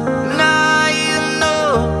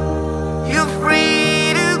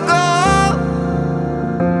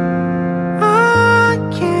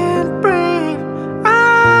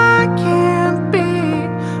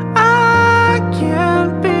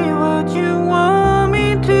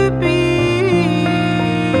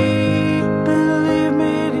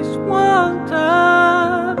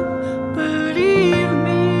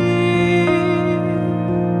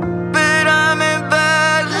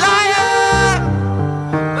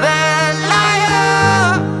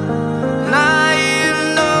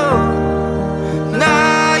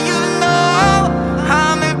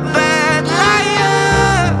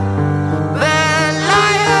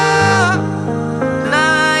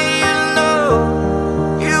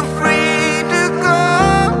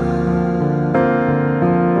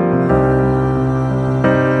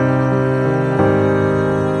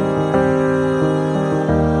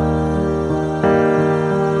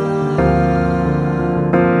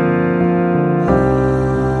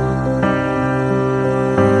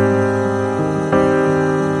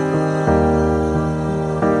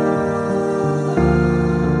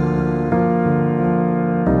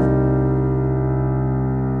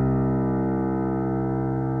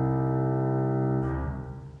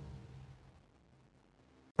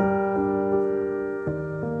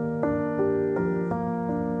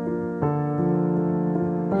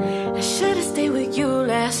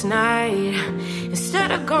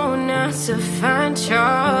 going out to find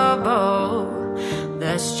trouble.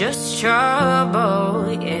 That's just trouble,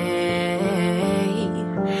 yeah.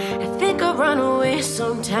 I think I run away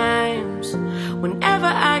sometimes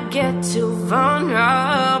whenever I get too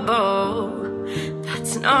vulnerable.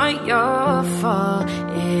 That's not your fault,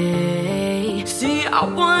 yeah. See, I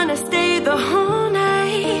wanna stay the whole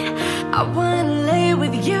night. I wanna lay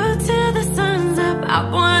with you till the sun's up. I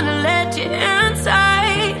wanna let you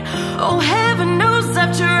inside. Oh, heaven knows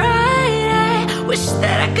I've tried. I wish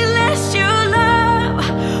that I could let you love.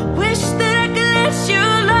 Wish that I could let you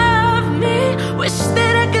love me. Wish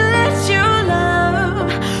that I could let you love.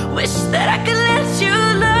 Wish that I could let you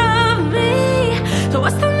love me. So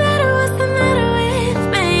what's the matter? What's the matter with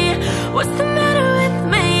me? What's the matter with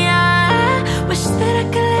me? I wish that I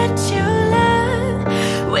could let you love.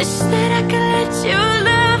 Wish that I could let you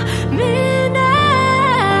love me now.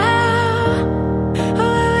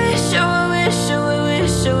 Oh, I wish, oh, I wish, oh, I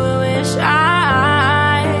wish, oh, I wish I.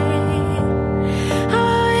 Oh,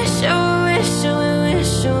 I wish, oh, I wish, oh, I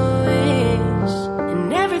wish, oh, I wish. And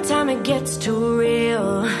every time it gets too real,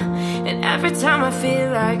 and every time I feel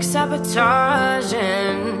like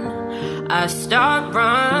sabotaging, I start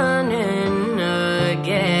running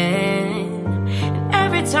again. And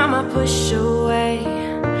every time I push away,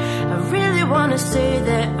 I really wanna say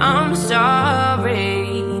that I'm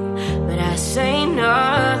sorry, but I say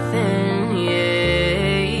nothing,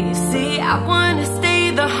 yeah. See, I wanna stay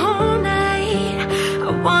the whole night.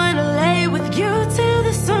 I wanna lay with you till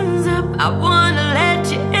the sun's up. I wanna let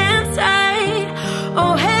you inside.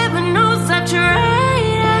 Oh, heaven knows I've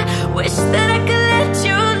tried. I wish that I could let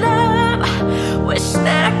you love. Wish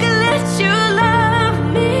that I could let you love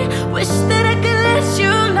me. Wish that I could let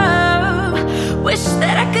you love. Wish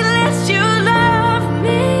that I could let you love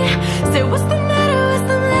me. Say, what's the matter? What's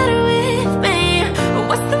the matter with me?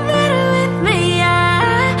 What's the matter with me? I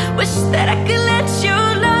wish that I could let you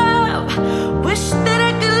love. Wish that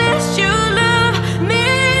I could let you love me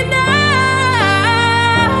now.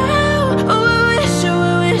 Oh, I wish, oh,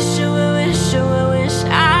 I wish, oh, I wish, oh, I wish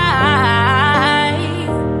I.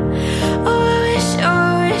 Oh, I wish, oh,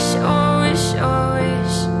 I wish, oh, I wish, oh, I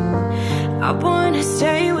wish. I wanna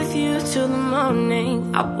stay with you till the morning.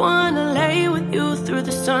 I wanna lay with you through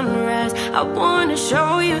the sunrise. I wanna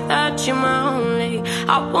show you that you're my only.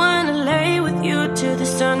 I wanna lay with you till the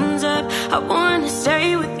sun's up. I wanna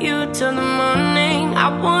stay with you till the morning. I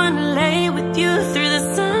wanna lay with you through the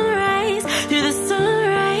sunrise, through the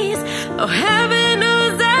sunrise. Oh, heaven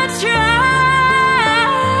knows I tried.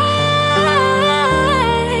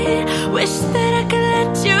 Wish that I could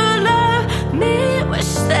let you love me.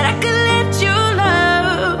 Wish that I could let you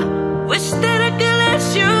love. Wish that I could let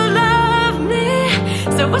you love me.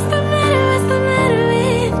 So what's the matter? What's the matter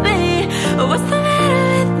with me? What's the matter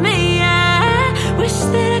with me? I wish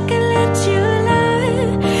that I could let you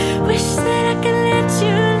love. Wish that I could let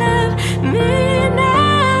you love me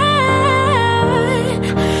now.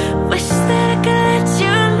 Wish that I could let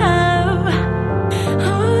you love.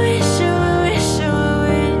 Oh, I wish, oh, I wish, oh,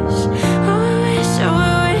 I wish. Oh, I wish, oh,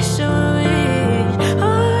 I wish, oh, I wish. Oh,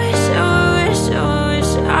 I wish, oh, I wish, oh, I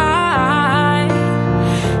wish I.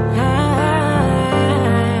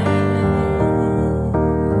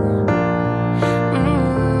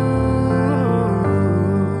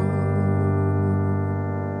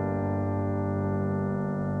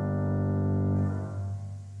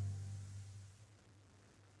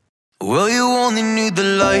 Well, you only need the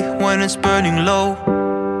light when it's burning low.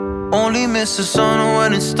 Only miss the sun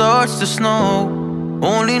when it starts to snow.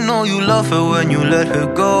 Only know you love her when you let her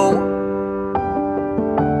go.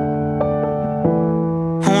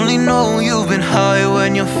 Only know you've been high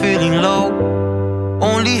when you're feeling low.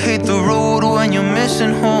 Only hate the road when you're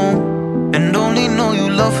missing home. And only know you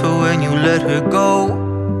love her when you let her go.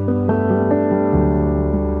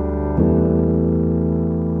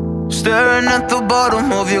 Staring at the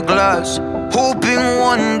bottom of your glass, hoping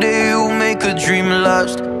one day you'll make a dream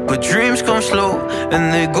last. But dreams come slow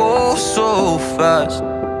and they go so fast.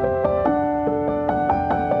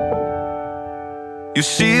 You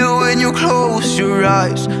see it when you close your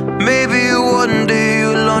eyes. Maybe one day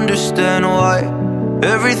you'll understand why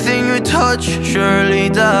everything you touch surely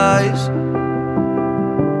dies.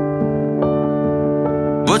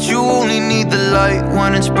 But you only need the light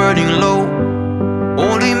when it's burning low.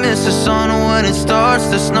 Only miss the sun when it starts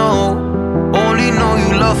to snow. Only know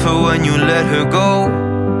you love her when you let her go.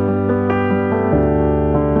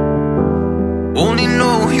 Only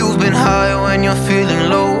know you've been high when you're feeling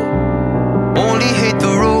low. Only hate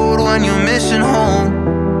the road when you're missing home.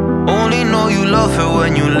 Only know you love her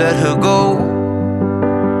when you let her go.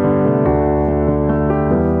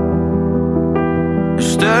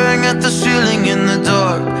 staring at the ceiling in the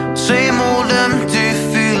dark. Same old empty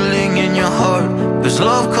feeling in your heart. 'Cause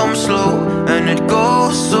love comes slow and it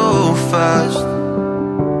goes so fast.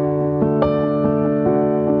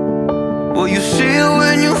 Well, you see it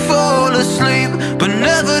when you fall asleep, but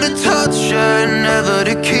never to touch and never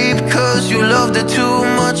to keep. 'Cause you loved it too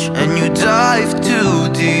much and you dive too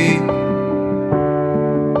deep.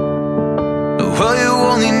 Well, you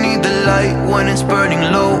only need the light when it's burning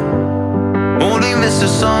low. Only miss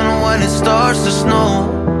the sun when it starts to snow.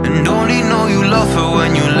 And only know you love her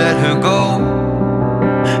when you let her go.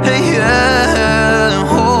 Hey,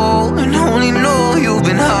 yeah, oh, and only know you've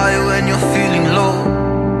been high when you're feeling low.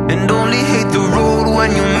 And only hate the road when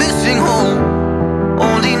you're missing home.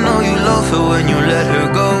 Only know you love her when you let her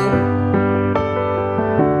go.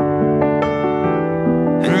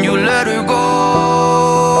 And you let her go.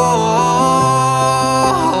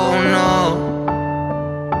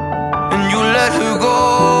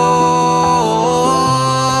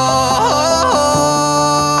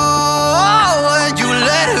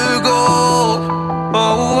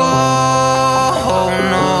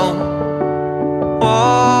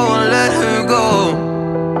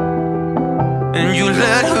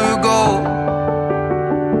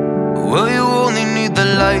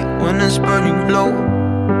 Burning low.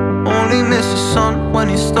 Only miss the sun when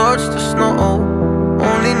it starts to snow.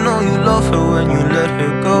 Only know you love her when you let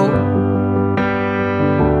her go.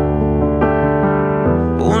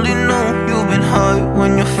 Only know you've been high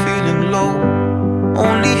when you're feeling low.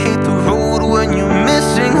 Only hate the road when you're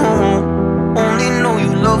missing home. Only know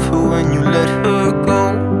you love her when you let her go.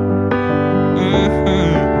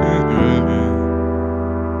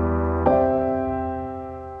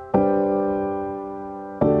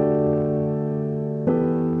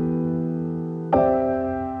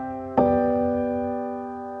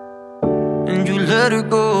 Let her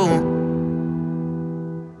go.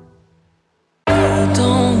 I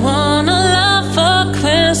don't wanna love for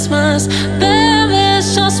Christmas. There is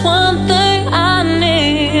just one thing I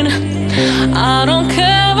need. I don't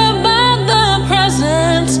care about the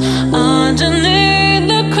presents underneath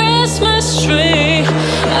the Christmas tree.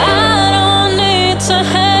 I don't need to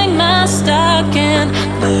hang my stocking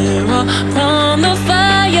there upon the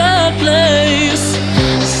fireplace.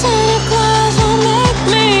 Santa Claus will make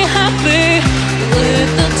me happy with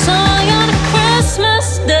the toy on Christmas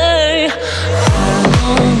Day. I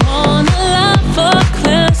don't wanna laugh for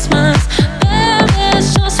Christmas. There is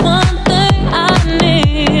just one thing I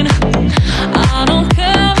need. I don't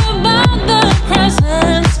care about the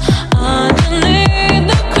presents underneath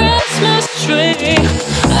the Christmas tree.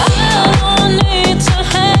 I don't need to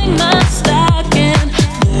hang my stocking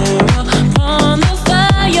there upon the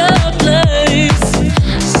fireplace.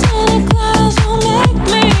 Santa Claus will make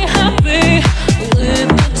me happy with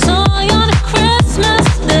the toy on Christmas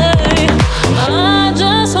Day. I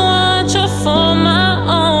just want you for my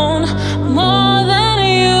own, more than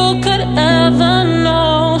you could ever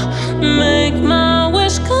know. Make my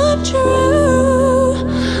wish come true.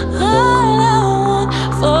 All I want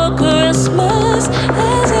for Christmas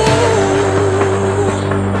is you.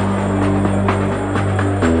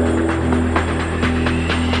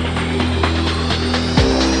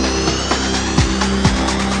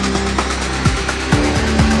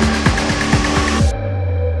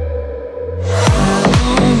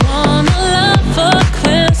 Wanna love for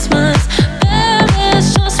Christmas. There is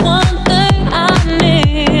just one thing I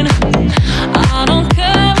need. I don't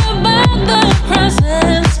care about the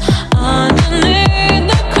presents underneath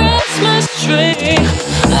the Christmas tree.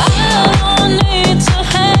 I don't need to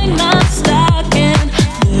hang my stocking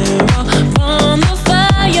there upon the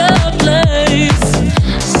fireplace.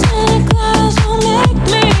 Santa Claus will make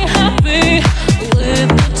me happy with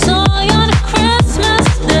the toy on Christmas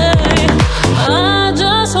Day. I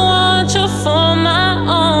just want you for my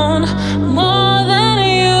own, more than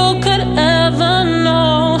you could ever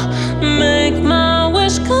know. Make my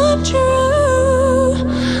wish come true.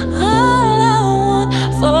 All I want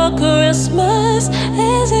for Christmas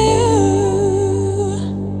is you.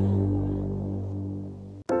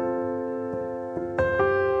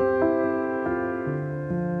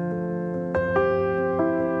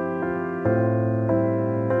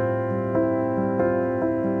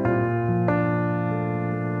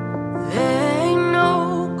 There ain't no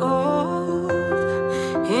gold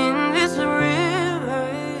in this river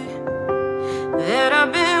that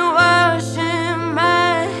I've been washing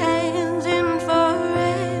my hands in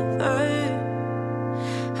forever.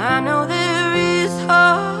 I know there is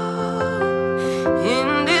hope in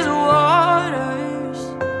these waters,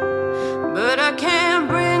 but I can't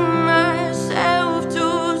bring myself to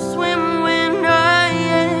swim when I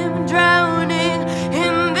am drowning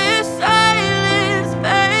in this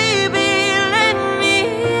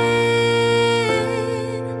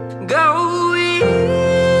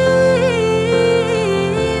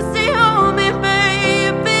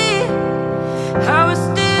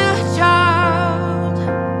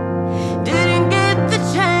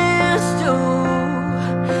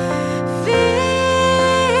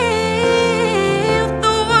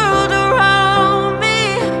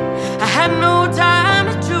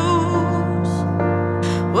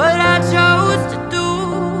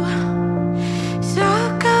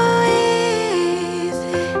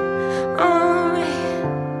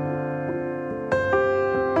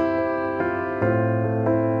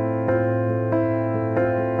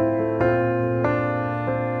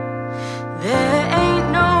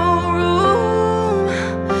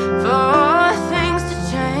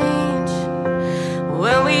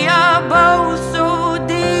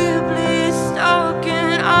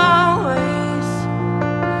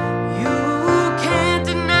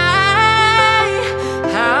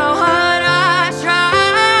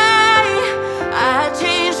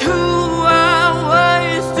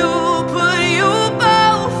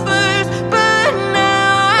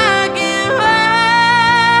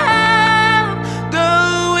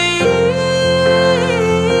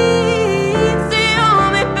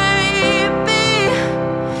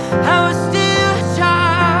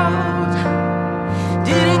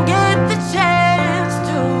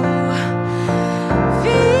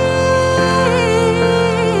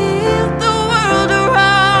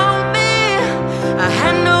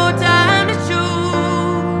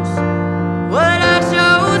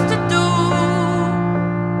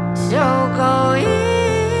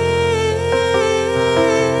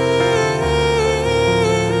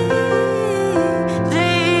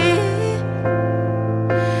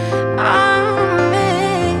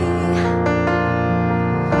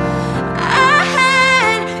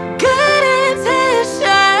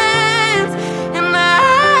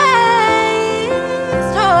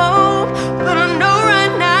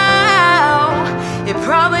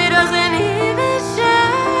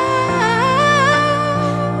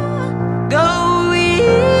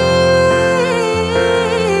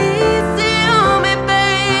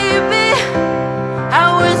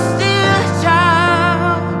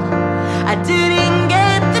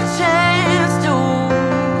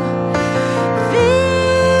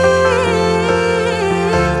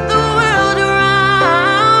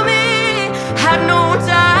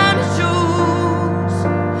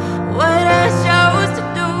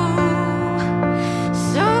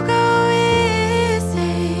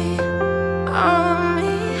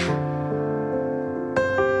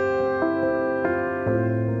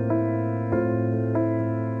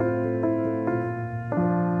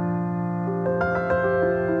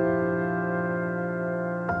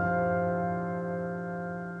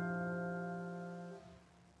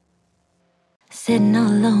Sitting all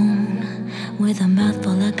alone with a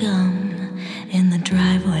mouthful of gum in the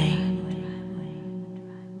driveway.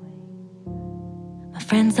 My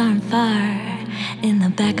friends aren't far. In the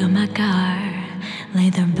back of my car lay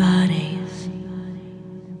their bodies.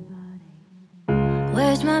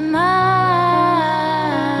 Where's my mind?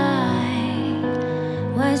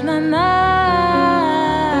 Where's my mind?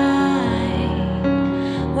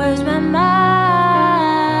 Where's my mind?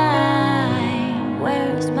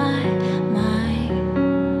 Where's my mind?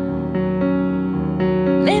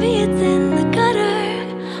 Maybe it's in the gutter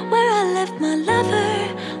where I left my lover.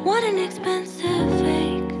 What an expensive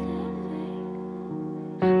fake.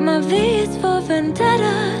 My V is for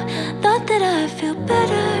vendetta. Thought that I'd feel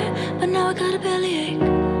better, but now I got a bellyache.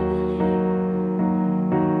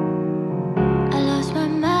 I lost my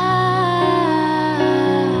mind.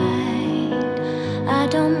 I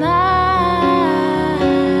don't mind.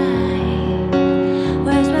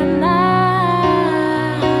 Where's my mind?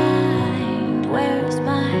 Where's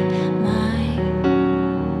my mind?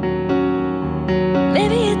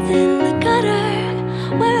 Maybe it's in the gutter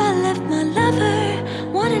where I left my lover.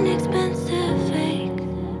 What an expensive fake.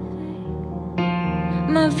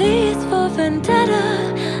 My V is for vendetta.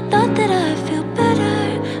 Thought that I'd feel better,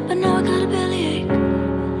 but now I got a bellyache.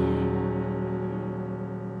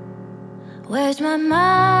 Where's my mind?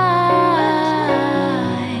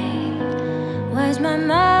 Where's my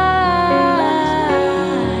mind?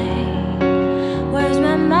 Where's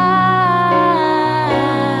my mind?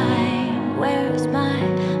 Where's my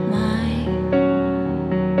mind?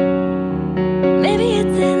 Maybe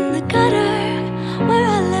it's in the gutter where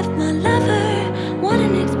I left my lover. What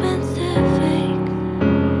an expensive fake.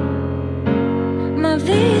 My V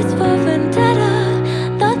is for vendetta.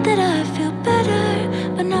 Thought that I'd feel better,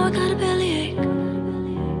 but now I got a bellyache.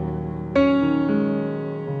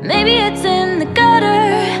 Maybe it's in the gutter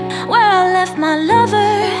where I left my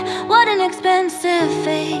lover. What an expensive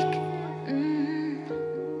fake.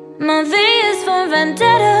 My V is for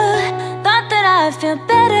vendetta. Thought that I'd feel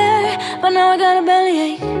better, but now I got a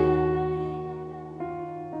bellyache.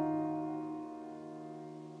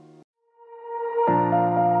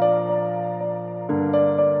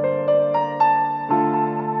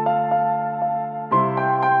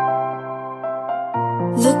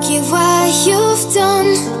 Look at what you've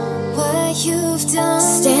done, what you've done.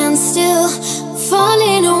 Stand still,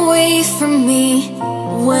 falling away from me.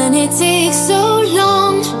 When it takes so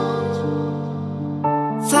long,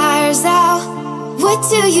 fire's out, what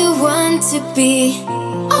do you want to be?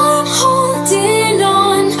 I'm holding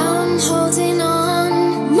on, I'm holding on.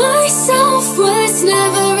 Myself was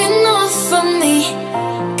never enough for me.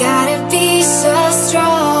 Gotta be so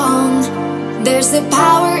strong. There's the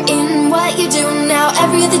power in what you do now.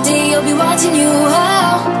 Every other day I'll be watching you.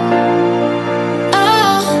 Oh,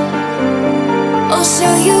 oh, I'll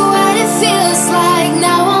show you what it feels like.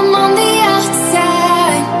 Now I'm on the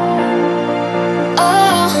outside.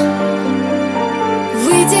 Oh,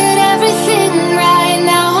 we did everything right.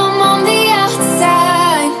 Now I'm on the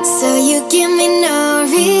outside. So you give me no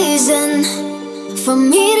reason for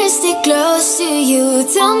me to stay close to you.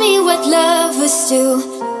 Tell me what love was to.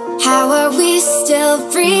 How are we still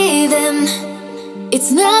breathing?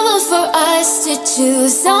 It's never for us to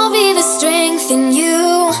choose. I'll be the strength in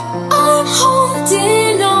you. I'm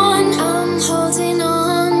holding on, I'm holding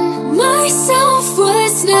on. Myself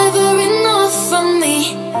was never enough for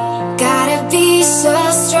me. Gotta be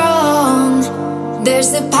so strong.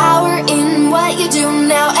 There's the power in what you do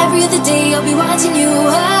now. Every other day I'll be watching you.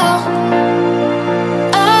 Oh,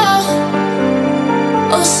 oh,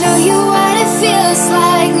 I'll show you